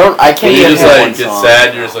 I can't Can you even just hear like one get song.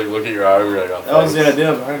 sad? You're just like look at your arm. You're like, oh, That was the thanks.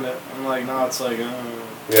 idea behind it. I'm like, no, it's like,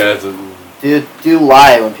 Yeah, it's a. Do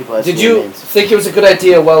lie when people ask Did you what you it means. think it was a good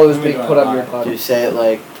idea while it was Let me being go put on your online. Do body? you say it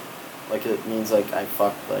like it means like I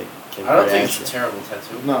fucked like Kim I don't think it's a Kardashian terrible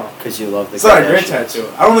tattoo. no. because you love the It's not a great Kardashians. tattoo.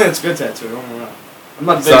 I don't think it's a good tattoo. I don't know. I'm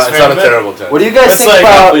not the It's biggest not, fan a of it. terrible tattoo. What do you guys It's think like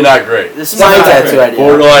about Probably not great. this? Is It's my not tattoo great. idea.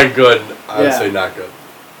 Borderline good. I would Yeah. say not good.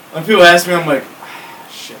 When people ask me, I'm like,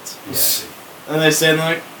 shit. Yeah. And they say, and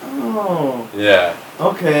they're like, oh, Yeah.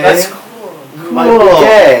 okay. That's cool. You might be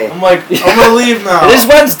gay. I'm like, I'm gonna leave now. It is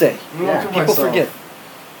Wednesday. I'm gonna Yeah. look at People myself. forget.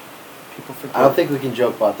 People forget. I don't think we can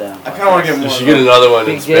joke about that. I kind of want to get You more. should get another one in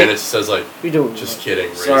Big gay? Spanish that says like, We do. just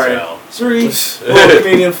kidding, Sorry. Rizal. Sorry. Little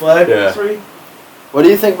Canadian flag. Yeah. Sorry. What do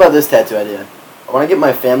you think about this tattoo idea? I want to get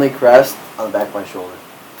my family crest on the back of my shoulder.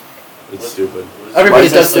 It's stupid. Everybody Why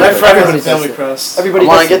is does that My that. stupid? friend has Everybody a family does that. crest. I Everybody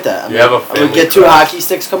want to does get that. that. You have a I would family get 2 crest. hockey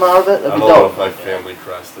sticks come out of it. I That'd don't be know dope. what my family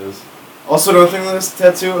crest is. Also, another thing with this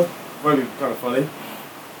tattoo might be kind of funny.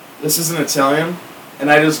 This is in Italian,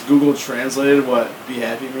 and I just Google translated what "be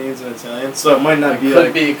happy" means in Italian, so it might not It be could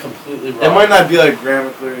like be completely wrong. it might not be like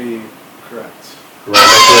grammatically correct.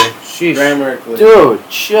 Grammatically. Sheesh. Grammatically. Dude,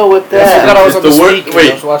 chill with I forgot that. I was It's on the the word- speaker.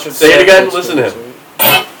 wait, I was watching say it again, Netflix listen to him.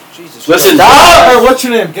 videos, Jesus Listen. Christ. Or what's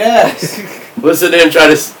your name? Gas. Listen to him try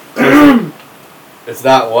to. It's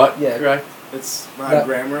not what? Yeah. Correct. It's not No.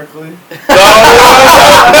 grammatically. No,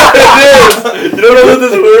 it is. You don't know what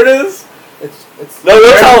this word is? It's No,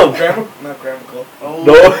 don't tell him. Not grammatical. Oh,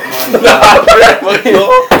 No, my not grammatical.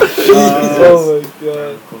 Oh my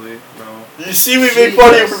god. Grammatically, no. You You see, we make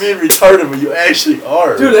fun of you for being retarded, but you actually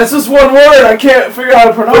are. Dude, that's just one word. I can't figure out how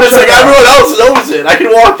to pronounce it. But it's like everyone else knows it. I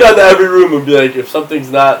can walk down to every room and be like, if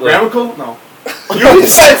something's not like, Grammatical? No. you can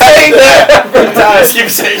say that every time. Keep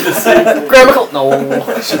saying the same. Grammatical? No.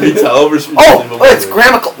 Should we tell him or should we It's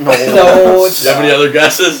grammatical. No. No, it's Do you have any other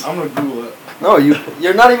guesses? I'm gonna Google it. No,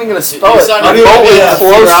 you're not even gonna spell You it. sounded remotely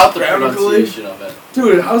close out the grammatically. pronunciation of it.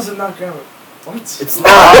 Dude, how's it not grammar? What? It's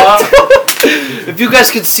not. If you guys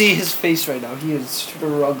could see his face right now, he is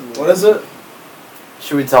struggling. What is it?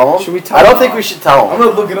 Should we tell him? Should we tell I don't him? think we should tell I'm him.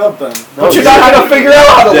 gonna look it up then. No, But you're not gonna figure out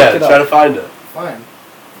how to Yeah, look it try up. to find it. Fine.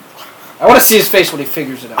 I want to see his face when he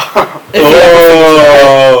figures it out.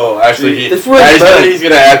 Oh, actually, This word's better. he's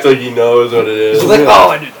gonna act like he knows what it is. He's like, oh,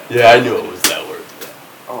 I knew that. Yeah, I knew it was that word.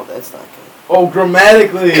 Oh, that's not good. Oh,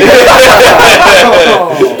 grammatically.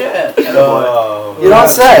 Oh. Yeah. Oh. You don't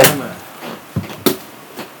say.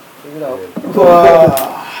 Figure it out.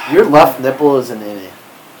 Your left nipple is an innie.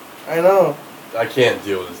 I know. I can't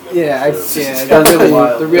deal with this. nipples, Yeah,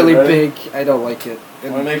 dude. they're really right? big. I don't like it.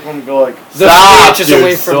 I'm gonna make them go like. The Stop, inches dude,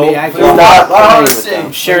 away from so me. I Stop. can't. Oh,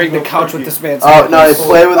 I'm sharing the couch with this man's. Oh no! You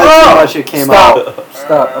play with it too much. It came out.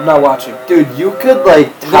 Stop! I'm not watching. Dude, you could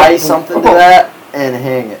like tie something to that and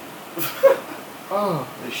hang it. Oh,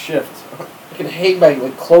 They shift. I can hang my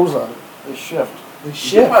like clothes on it. They shift. They You should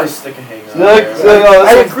shift. probably stick a hanger on Look, there.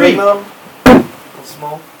 I agree.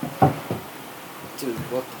 Small. Dude,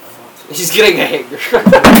 what the fuck? He's getting a hanger.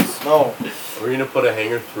 No. Are we gonna put a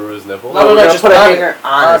hanger through his nipple? No, We're gonna just put a on hanger it.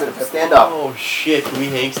 on On it. it. Stand up. Oh shit! Can we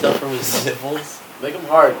hang stuff from his nipples? Make them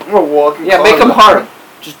hard. I'm gonna walk. Yeah, make him hard.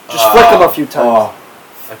 Just flick him a few times.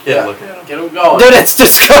 I can't look at him. Get them going. Dude, it's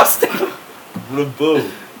disgusting. What a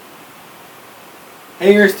boo.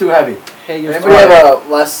 Hanger's too heavy. Hangers. Anybody have a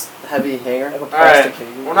less heavy hanger? I have a plastic Alright,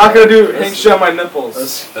 hanger. we're not gonna do hang shit on my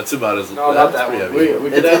nipples. That's about as. No, not that's that pretty one. heavy. We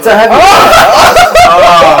could It's have a heavy.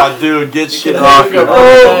 Oh, dude, get shit off your.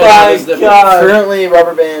 Oh my god. Currently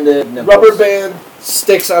rubber banded nipples. Rubber band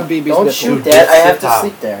sticks on BB's Don't nipple. shoot Dude, that. I sit have to down.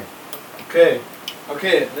 sleep there. Okay.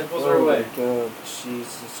 Okay, nipples are Oh my away. god,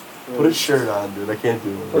 Jesus Christ. Put a shirt on, dude. I can't do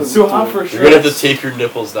it. It's too hot for shirts. You're gonna have to tape your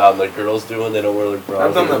nipples down like girls do when they don't wear their bras.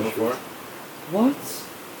 I've done or that shit. before. What?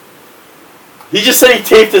 He just said he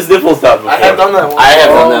taped his nipples down before. I have done that once. I have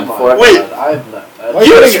done Oh that my before. Wait. God, I have not.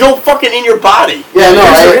 You just go fucking in your body. Yeah, no,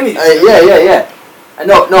 Yours are innies. yeah. I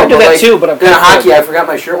know, no, I do but that like, too, but I'm in hockey, I forgot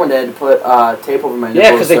my shirt one day. I had to put tape over my nipples.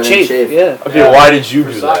 Yeah, because so they I didn't chafe. shave. Yeah. Okay, why did you do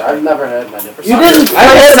I've that? never had my nipples. You didn't I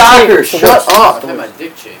play had soccer. tape. Shut up. I've had my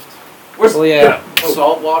dick chafed. Well, yeah.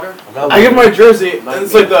 Salt water. I get my jersey, and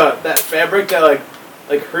it's like that fabric that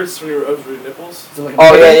like hurts when you're over your nipples. Oh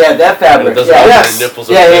yeah, that And fabric. it doesn't Yeah, help yes. your nipples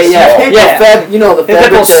are Yeah. pissed off. Yeah. You know the If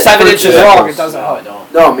fabric nipple's that 7 hurts inches your long, nipples. it doesn't No, help. I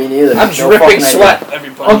don't. No, me neither. I'm No dripping fucking sweat, idea.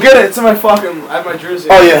 everybody. I'll get it. It's in my fucking. I have my jersey.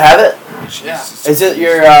 Oh, you have it? Yeah. Is it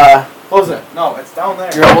your Close it. No, it's down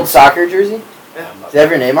there. your old soccer jersey? Yeah. Does it have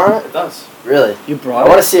your name on it? It does. Really? You I brought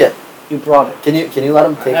want it? to see it. You brought it. Can you let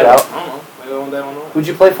him take it I have out? I don't know. Maybe one day I don't know. Who'd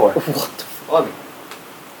you play for? What the 11.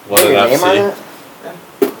 What Have an your name on FC.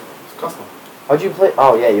 it? It's custom. How'd you play?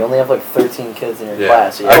 Oh yeah, you only have like 13 kids in your Yeah.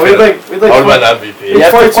 class. So you I have, we could've- had like I would have been you MVP.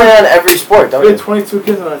 have to 22 play on every sport, don't we had you? 22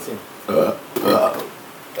 kids on that team.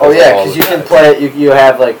 Oh yeah, All because the you can guys. play. You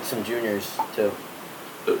have like some juniors too.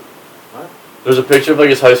 There's a picture of like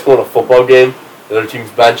his high school in a football game. The other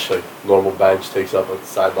team's bench, like normal bench, takes up like the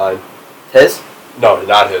sideline. His? No,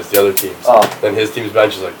 not his. The other team's. Oh, Then his team's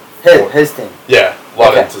bench is like four. his team. Yeah,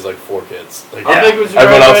 Lawrence Okay. is like 4 kids. Like, How yeah. big was your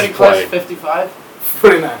Everyone else graduating is class? playing. 55.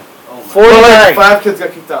 49. Oh my. 49. 5 kids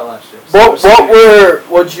got kicked out last year.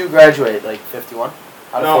 What'd you graduate? Like 51?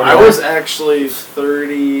 Out of No, I 49? was actually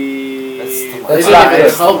 30. That's That's They not didn't even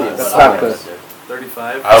good. tell me That's what not I good. was.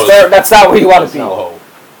 35. I was That's not where you want to be. low.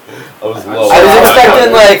 I was I low. I was Oh,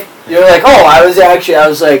 expecting like you're like I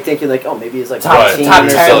was like thinking like maybe it's like Top, Right. 15 top or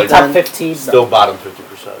 10, something. top 15. Still bottom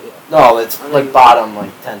 50%. No, it's like bottom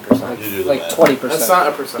like 10%. You do the Like math. 20%. That's not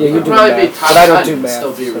a percent. Yeah, you You'd do probably be math, top but I don't 10 do and math,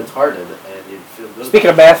 still be so. retarded, and you'd feel good. Speaking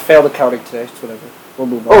of math, failed accounting today. It's whatever. We'll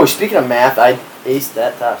move on. Oh, speaking of math, I aced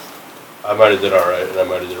that test. I might have did alright, and I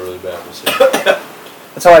might have did really bad. We'll see.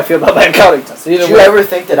 That's how I feel about my accounting test. Either Did you way, ever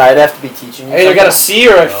think that I'd have to be teaching you? I either got a something? C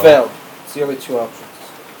or I No. failed. It's the only two options.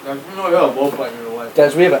 You know you hit a low point in your life.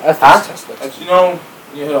 Guys, we have an ethics Huh? test next You know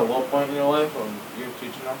you hit a low point in your life when you're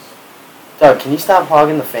teaching us? Doug, can you stop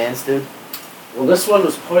hogging the fans, dude? Well, this one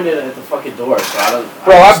was pointed at the fucking door, so I don't.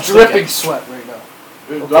 Bro, I'm just took dripping it. sweat right now.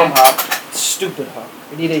 Dude, Okay. dumb hop. Stupid, huh?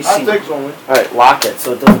 We need AC. Hot takes only. All right, lock it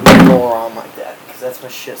so it doesn't roll around like that, because that's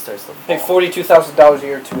when shit starts to Pay fall. $42,000 a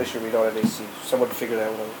year tuition. We don't have AC. Someone figure that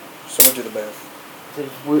one out. Someone do the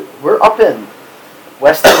math. We're up in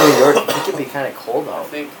Western New York, it can be kind of cold I out.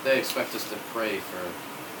 think they expect us to pray for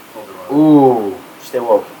colder weather. Ooh, stay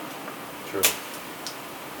woke. True.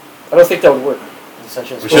 I don't think that would work.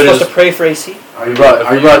 Sunshine We We're School. supposed just- to pray for AC. Are We you, brought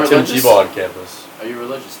are you Tim religious? Tebow on campus. Are you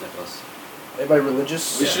religious, Nicholas? Am I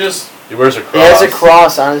religious? We should just. He wears a He cross. has a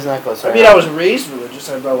cross on his necklace. I Right mean, now. I was raised religious.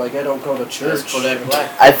 I'm not like I don't go to church. That's Kodak Black.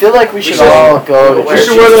 I feel like we should should- all go to We church.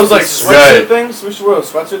 should wear those like Jesus. sweatshirt Right. things. We should wear those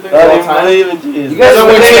sweatshirt things all the time. You guys Then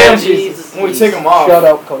when we know- take- when we take them off, Shut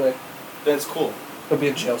up, Kodak. that's cool. He'll be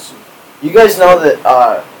in jail soon. You guys know that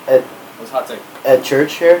That's hot take. at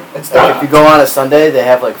church here, It's like, not. if you go on a Sunday, they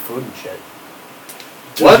have like food and shit.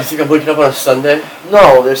 What? You think I'm looking up on a Sunday?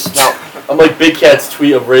 No, there's no. I'm like Big Cat's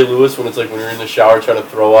tweet of Ray Lewis when it's like when you're in the shower trying to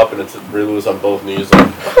throw up and it's Ray Lewis on both knees. Like,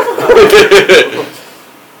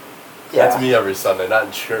 That's me every Sunday, not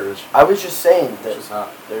in church. I was just saying that It's just hot.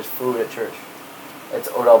 there's food at church. It's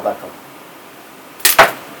Odell Beckham.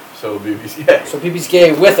 So BB's gay. So BB's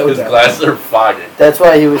gay with His Odell. glasses are fogging. That's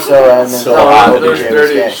why he was so adamant. So that hot. Odell They're Beckham was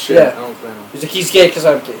dirty gay. as shit. Yeah. I don't blame them. He's like, he's gay because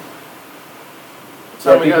I'm gay. What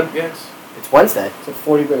time we got gigs? It's Wednesday. It's like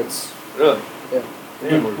 40 minutes. Really? Yeah.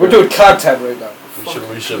 Damn, We're doing content right now.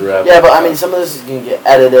 We should wrap. Yeah, it but up. I mean, some of this is gonna get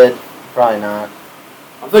edited. Probably not.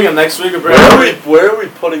 I'm thinking next week. Where are we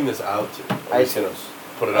putting this out to? Are we just gonna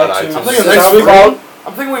put it on iTunes. iTunes? I'm thinking next week.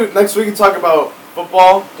 I'm thinking next week we talk about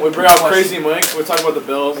football. We bring out Crazy Mike. We talk about the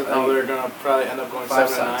Bills and how they're gonna probably end up going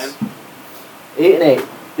 7-9. 8-8.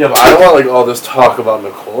 Yeah, but I don't want like all this talk about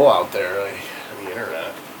Nicole out there like on the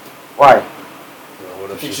internet. Why? You know, what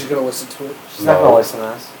I if think she's she's going to listen to it. She's not gonna listen to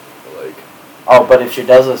us. like? Oh, but if she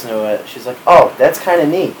does listen to it, she's like, "Oh, that's kind of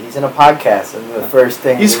neat. He's in a podcast." And the first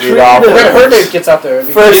thing He's we read off creative. with Her name gets out there. I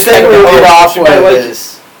mean, First thing we read off She might with like it.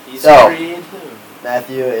 is He's So. creative.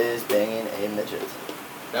 Matthew is banging a midget.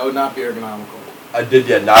 That would not be ergonomical. I did,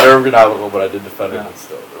 yeah, not ergonomical, but I did defend Yeah. it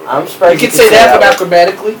still. I'm surprised You can say that, but not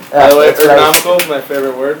grammatically. By the way, that's right. ergonomical is my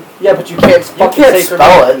favorite word. Yeah, but you can't fucking can't say spell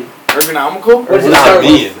grammatically. Ergonomical? What does What it does start that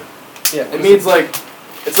mean? Yeah, It means like,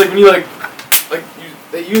 it's like when you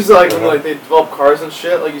they use it like when like they develop cars and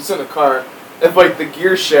shit. Like you sit in a car, if like the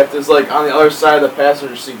gear shift is like on the other side of the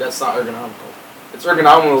passenger seat, that's not ergonomical. It's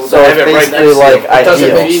ergonomical So to have it's it right basically next like to you. it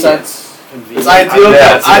doesn't ideal. make sense. It's ideal.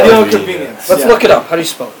 Yeah, it's ideal about and convenience. Let's Yeah. look it up. How do you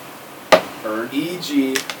spell it?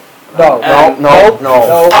 E-G No.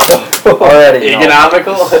 No. Already. No.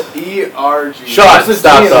 Economical? E-R-G. Shut, There's a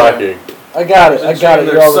stop G in there. talking. I got it. There's I a got G it. in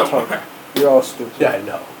You're there all somewhere. retarded. You're all stupid. Yeah, I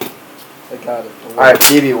know. I got it. All right,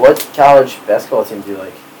 Phoebe. What college basketball team do you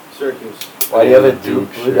like? Syracuse. Why do you have a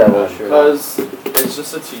Duke Blue shirt Devil on. shirt? Because it's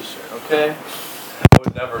just a t-shirt, okay? I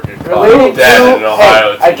would never get caught Related dead to, in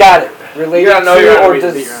Ohio. hey, I got it. Related gotta know your to or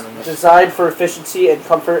enemies, beat your enemies. designed for efficiency and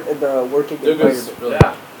comfort in the working Duke is environment. really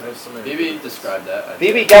Yeah. nice to me. BB described that.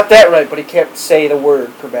 BB got that right, but he can't say the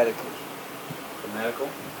word grammatically. Grammatical?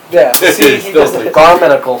 Yeah, see, he Still doesn't.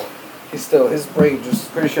 Garmedical. He's still his brain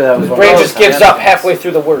just Pretty sure that was his one brain of just those. gives up halfway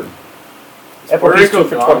through the word. Puerto Applebee's Rico 2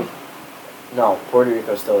 for gone? 20. No, Puerto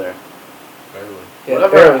Rico's still there. Barely. Yeah,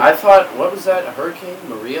 Whatever. barely. I thought, what was that? Hurricane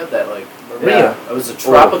Maria? That like Maria. It was a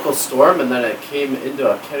tropical storm, and then it came into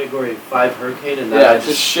a Category 5 hurricane, and then Yeah, I it just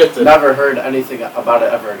just shifted. never heard anything about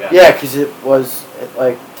it ever again. Yeah, because it was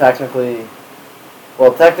like technically.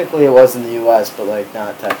 Well, technically it was in the U.S., but like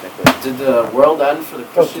not technically. Did the world end for the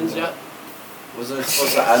Christians yet? Was it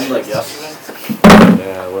supposed to end like yesterday?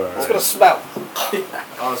 Yeah, whatever. It's gonna smell. Oh,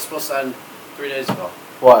 it was supposed to end 3 days ago.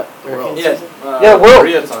 What? The world. Yeah, Yeah, world.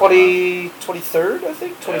 Maria talked 23rd, I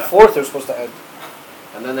think. 24th. They're supposed to end.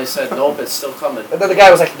 And then they said, nope, it's still coming. And then the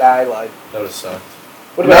guy was like, "Nah, I lied." That would suck.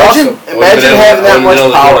 Would have been awesome. Imagine having that much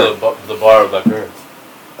power. The bar of my parents.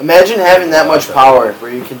 Imagine having that much power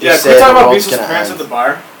where you can Yeah, just can we say talk the about world's Lisa's gonna parents end. at the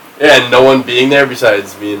bar? Yeah, and no one being there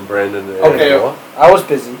besides me and Brandon. And Okay. Noah. I was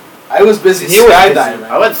busy. I was busy He was busy. skydiving.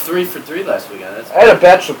 I went 3 for 3 last weekend. That's I had a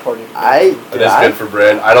bachelor party. I That is good for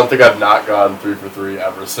Brandon. I don't think I've not gone 3 for 3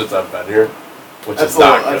 ever since I've been here, which That's is a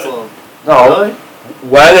little. not That's a good. little. no. Really?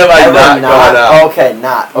 When have I Ever not gone out? Okay,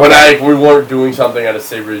 not. When Okay. we weren't doing something at a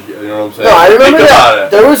Savory, you know what I'm saying? No, I remember Think about that.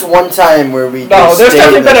 it. There was one time where we. No, just there's stayed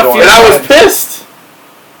definitely in the been a dorm. few And I was pissed.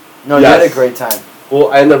 No, you had a Yes. great time.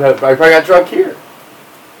 Well, I ended up I probably got drunk here.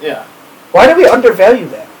 Yeah. Why do we undervalue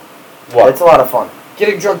that? What? It's a lot of fun.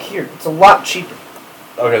 Getting drunk here. It's a lot cheaper.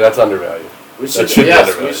 Okay, that's undervalued. We That should, should be yes,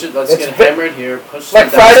 we underrated. should. Let's It's get ve- hammered here. Push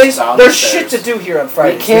Like the desks Fridays, down there's the shit to stairs. do here on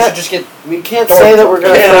Fridays. We can't- should just get. We can't Don't- say that we're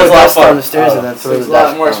gonna Yeah, throw that's the a lot of desk down fun. the stairs and then throw It's the a lot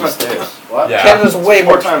desk more down the expensive. stairs. What? Yeah. Canada's way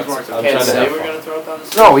more 4 times more expensive. I'm Can't trying to say have we're fun. gonna throw it down the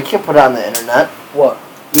stairs. No, we can't put it on the internet. What?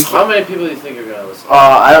 How many people do you think are gonna listen?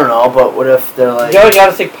 I don't know, but what if they're like, You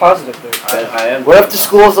gotta think positive there. I am. what if the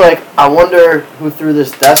school's like, I wonder who threw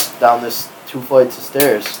this desk down this 2 flights of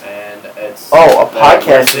stairs. And it's... Oh, a podcast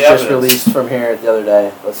where's was the just evidence? released from here the other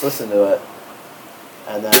day. Let's listen to it.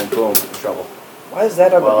 And then, boom, in trouble. Why is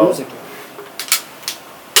that on Well- the music?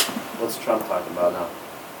 What's Trump talking about now?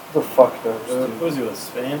 The fuck knows, What dude. was he with,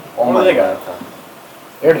 Spain? Oh What my do they got? God.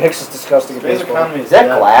 Aaron Hicks is disgusting at Spain's baseball. economy Is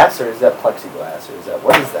that glass or is that plexiglass or is that,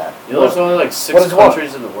 what is that? You know, there's only like What 6 is what?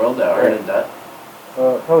 countries in the world that are in debt.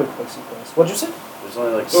 Probably plexiglass. What'd you say? There's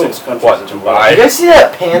only like Ooh. 6 countries What, in the Dubai? world. You guys see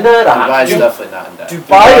that panda at a Dubai's hockey? definitely not in debt.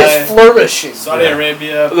 Dubai is flourishing. Saudi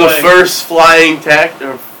Arabia. The like, first flying taxi,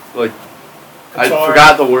 or like, I Qatar.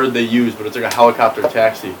 forgot the word they used, but it's like a helicopter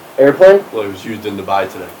taxi. Airplane? Well, it was used in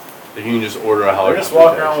Dubai today. Like you can just order a They're helicopter. just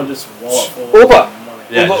walking taxi. around with just wallet full Uber. of money.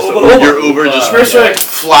 Yeah, Uber, just Uber, your Uber just yeah.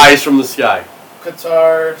 flies from the sky.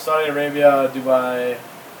 Qatar, Saudi Arabia, Dubai,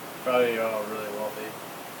 probably all really wealthy.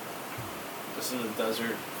 Just in the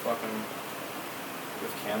desert, fucking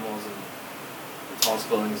with camels and the tallest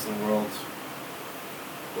buildings in the world.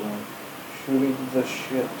 Boom. Shooting the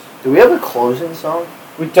shit. Do we have a closing song?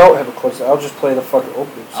 We don't have a close. I'll just play the fucking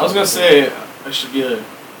opening. I was gonna say it should be a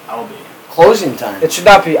Albi. Closing time. It should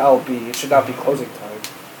not be LB. It should not be closing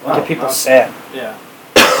time. Get people sad. Yeah.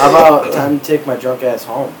 How about time to take my drunk ass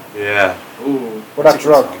home? Yeah. Ooh. We're not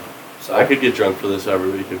drunk. So I could get drunk for this every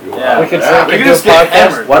week if you want. Yeah. We could Yeah. drink We and could do a just get podcast.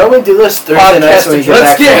 hammered. Why don't we do this Thursday night when we get Let's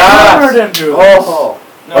back get from the hammered and do this. Oh.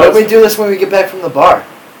 No, Why don't we it's- do this when we get back from the bar?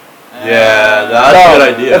 Yeah, that's No, a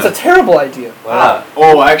good idea. That's a terrible idea. Why not?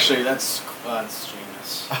 Oh, actually, that's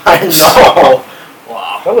genius. I know.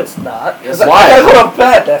 Wow. No, it's not. Yes, 'Cause why? I gotta go to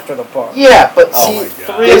bed after the bar. Yeah, but Oh see, my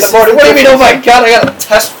God. 3 in the morning. What do you mean? Oh my god! I got a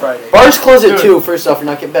test Friday. bars close at Dude. 2. First off, you're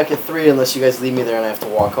not getting back at 3 unless you guys leave me there and I have to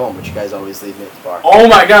walk home. But you guys always leave me at the bar. Oh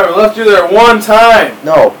my god, we left you there one time.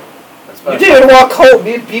 No, That's You better. didn't even walk home.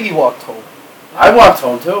 Me and BB walked home. I walked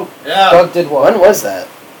home too. Yeah. Doug did walk. When was that?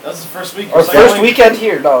 That was the first week. Our The second first week, weekend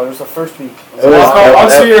here. No, it was the first week. It was- Walk home.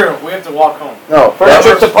 Once that- a year, we have to walk home. No, First that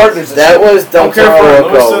trip was, to partners. that was Don't care Downtown for Loco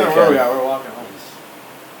Lewiston or where we weekend. are. We're walking home.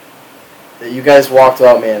 That you guys walked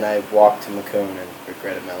without me and I walked to Macomb and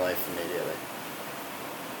regretted my life immediately.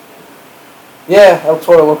 Yeah, El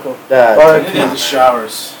Toro Loco. That, All We right. needed the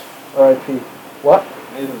showers. R.I.P. What?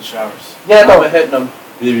 We needed the showers. Yeah, I'm no. hitting them.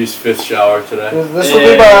 Baby's 5th shower today. This will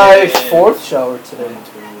be my Yeah. 4th shower today. One,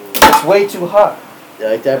 two. It's way too hot. you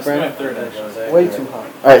like that, That's my Brent? third, actually. Way too hot.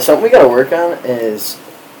 Alright, something we gotta work on is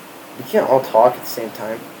we can't all talk at the same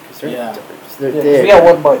time. Because they're, Yeah. they're Yeah, 'cause dead. we got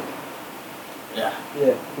one mic. Yeah.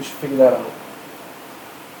 Yeah, we should figure that out.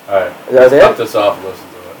 Alright. Is that Cut it? this off and listen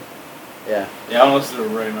to it. Yeah. Yeah, I'm listening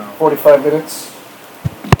to it right now. 45 minutes.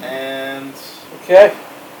 And. Okay.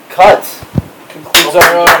 Cut! Concludes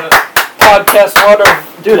our podcast one of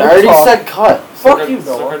Dude, I already GoonTalk. said cut. Fuck you, Noah.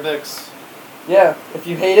 Sucker dicks. Yeah, if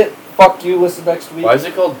you hate it, fuck you, listen next week. Why is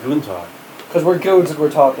it called GoonTalk? Because we're goons and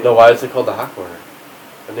we're talking. No, why is it called the Hot Corner?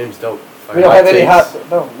 The name's dope. We don't have any takes. hot...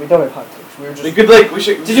 No, we don't have hot takes. We were We just... could, like, we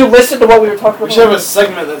should. Did you listen to what we were talking about? We should have a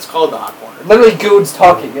segment that's called the Hot Corner. Literally goons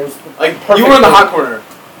talking. It was Like, perfect you were in the thing. Hot Corner.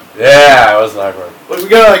 Yeah, I was the Hot Corner. Like, we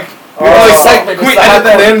gotta, like. Oh, We gotta, like, segment can we is the edit Hot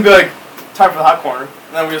that Corner. in and be like, time for the Hot Corner?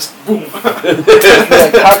 And then we just, boom.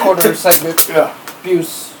 like hot corner segment. Yeah.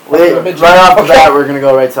 Abuse. Wait, Midget. right off the Okay. bat, we're gonna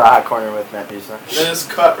go right to the hot corner with Matt Busner. Then just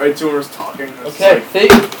cut right to when we're talking. It's Okay, like,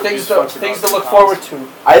 things to look forward to.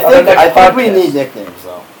 I On the think next I think we podcast. need nicknames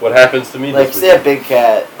though. What happens to me Like this say a week? big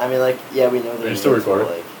cat. I mean, like yeah, we know. Are their you still names, but,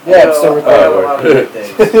 recording? like, Yeah, I'm still I recording. have a lot of Alright.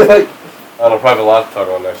 nicknames. Like, I don't know, probably a lot to talk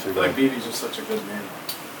about next I week. feel like BB's just such a good name.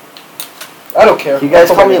 I don't care. You guys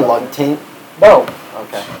I'll call me it. Lug Taint? No.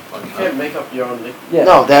 Okay. You can't make up your own nickname. Yeah.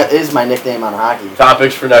 No, that is my nickname on hockey.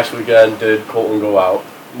 Topics for next weekend. Did Colton go out?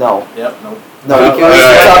 No, Yep, nope. no, you can.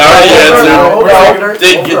 Alright, talk already about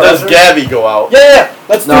answered. over, Does Gabby go out? Yeah.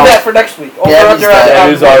 Let's do No. that for next week. Over Gabby's under dead. on,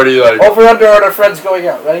 Gabby's already like. over under on our friends going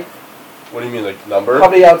out. Ready? What do you mean, like number? How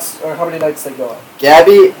many outs or how many nights they go out?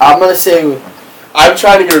 Gabby, I'm gonna say I'm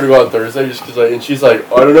trying to get her to go on Thursday just because, like, and she's like,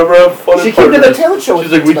 oh, I don't ever have fun. She in came to the partners. talent show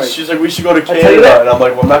She's with like, me we, tonight. she's like, we should go to tell you Canada, that. and I'm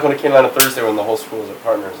like, well, I'm not going to Canada on a Thursday when the whole school is at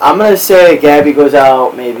partners. I'm gonna say Gabby goes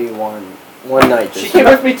out maybe one night. She this came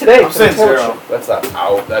year. with me today. I'm to the saying talent zero. show. That's not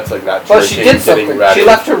out. That's like not. But she drinking, did something. getting ready. She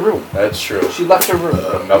left her room. That's true. She left her room.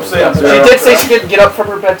 Remember saying that. zero. She did say she didn't get up from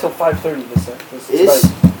her bed till 5:30 this Is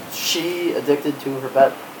night. she addicted to her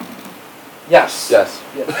bed? Yes. Yes.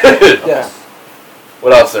 Yes. Yes.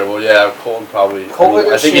 What else there? Well, yeah, Colton probably.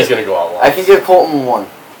 Colton I think he's shit. gonna go out once. I can give Colton one.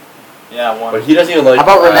 Yeah, one. But he doesn't even like. How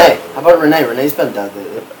about Renee? How about Renee? Renee's been dead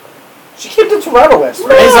lately. She came to Toronto last week.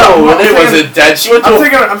 Renee's not- No, I'm Renee thinking- wasn't dead. She went to. I'm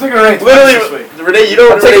taking her right this Literally, week. Renee, you know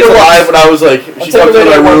I'm taking Renee's her alive once. when I was like, I'm she taking comes her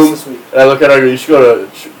into my once room, this week. and I look at her and I go, you should go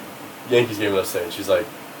to Yankees game with us today. And she's like,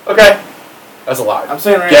 okay. That's a lie. I'm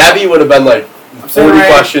saying right Gabby would have been like 40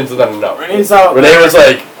 questions and then a no. Renee's out. Renee was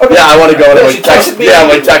like, yeah, I want to go. And I'm like, text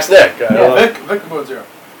Nick. Yeah, Vic can go 0.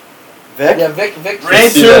 Vic? Yeah, Vic. Renee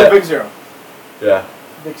 2, Vic 0. Yeah.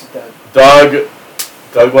 Vic's dead.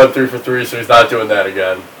 Doug went 3 for 3, so he's not doing that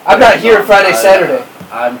again. I'm not here Friday, Saturday.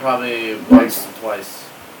 I'm probably once, twice.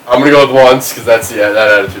 I'm gonna go with once because that's that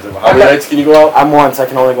attitude. How many nights can you go out? I'm once. I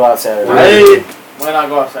can only go out Saturday. Why not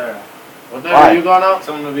go out Saturday? What day are you going out?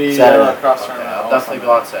 Someone to be Saturday. across Okay, tournament. I'll definitely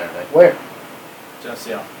go out Saturday. Where? Just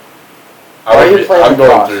yeah. I'm going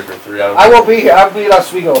lacrosse? 3 for 3. I won't be here. I'll be in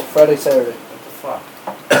Oswego Friday, Saturday. What the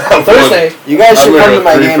fuck? Thursday. You guys should come to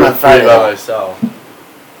my game on Friday. By myself.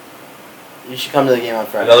 You should come to the game on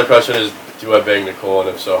Friday. Another question is, do I bang Nicole, and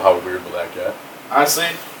if so, how weird will that get? Honestly,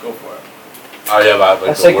 go for it. Oh yeah, but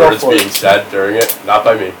like the words being said during it, not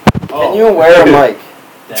by me. Can you wear a mic?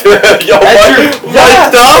 Yo,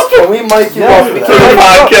 mic'd up? Can we mic you up for For the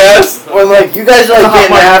podcast? When like you guys are like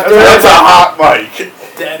getting after That's a hot mic.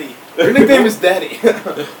 Daddy. Your nickname is Daddy.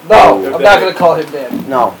 No, I'm not gonna call him Dad.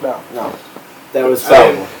 No. That was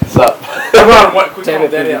What's up? Quick call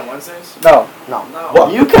Daddy on Wednesdays? No.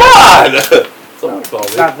 What? You God! Someone call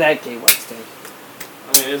It's me. not that gay Wednesday.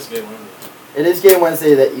 I mean, it is Gay Wednesday. It is Gay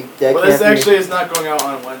Wednesday that you. That But can't this be- actually is not going out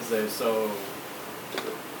on Wednesday, so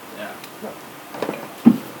yeah.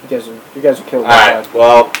 You guys are killing me. Alright,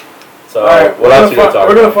 well, so Alright, what else are you gonna talk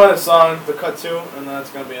We're gonna about? find a song to cut to, and then it's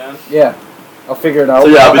gonna be end. Yeah, I'll figure it out. So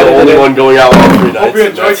yeah, I'll be the only one going out all 3 nights. Hope you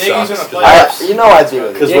enjoyed That Yankees in sucks, the 'cause playoffs. You know I'd be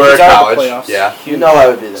with Because you. we're at Yankees are in the college. playoffs. Yeah. You know I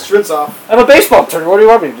would be there. Strits off. I have a baseball tournament. What do you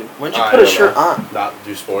want me to do? When'd you I put a don't shirt know. on? Not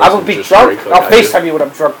do sports. I will and be just drunk. drink like I'll I do. FaceTime you when I'm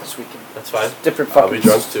drunk this weekend. That's fine. Different I'll fucking. be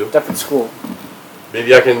drunk too. Different school.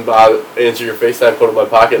 Maybe I can answer your FaceTime, put it in my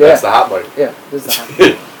pocket. Yeah. That's the hot mic. Yeah, this is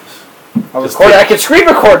the I'll Just record it. take- I can screen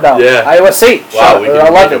record now. Yeah. iOS 8. Wow, Shout we out, can or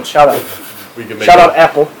 11. make a- Shout out. We can make Shout a out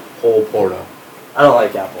Apple. whole porno. I don't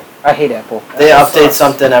like Apple. I hate Apple. They Apple update sucks.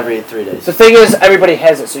 something every 3 days. The thing is, everybody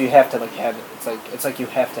has it, so you have to like have it. It's like you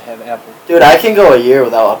have to have Apple. Dude, I can go a year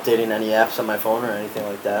without updating any apps on my phone or anything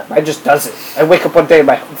like that. Mine just does it. I wake up one day and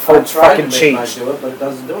my phone's fucking changed. do it, but it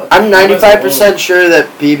doesn't do it. I'm 95% sure that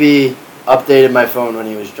BB updated my phone when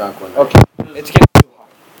he was drunk one night. Okay. It's getting too hot.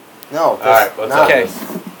 No. Alright, what's not. up? Okay.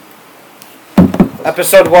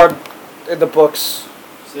 Episode 1 in the books.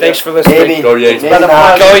 Thanks for listening. Maybe. Go Yankees. Maybe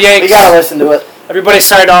not. Go Yanks. We gotta listen to it. Everybody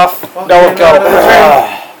sign off. No,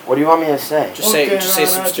 go. What do you want me to say? Just say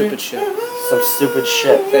some stupid shit. Some stupid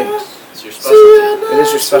shit. Thanks. It's your specialty. It is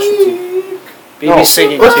your specialty. BB No,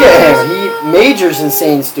 singing. Look too. at him. He majors in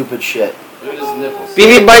saying stupid shit. Look at his nipples.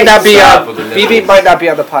 BB might not be Stop on. with the BB nipples. might not be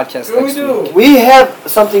on the podcast next week. We have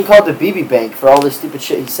something called the BB Bank for all the stupid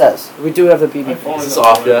shit he says. We do have the BB. My phone Is is this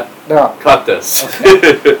off yet? No. Cut this.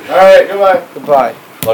 Alright, goodbye. Goodbye.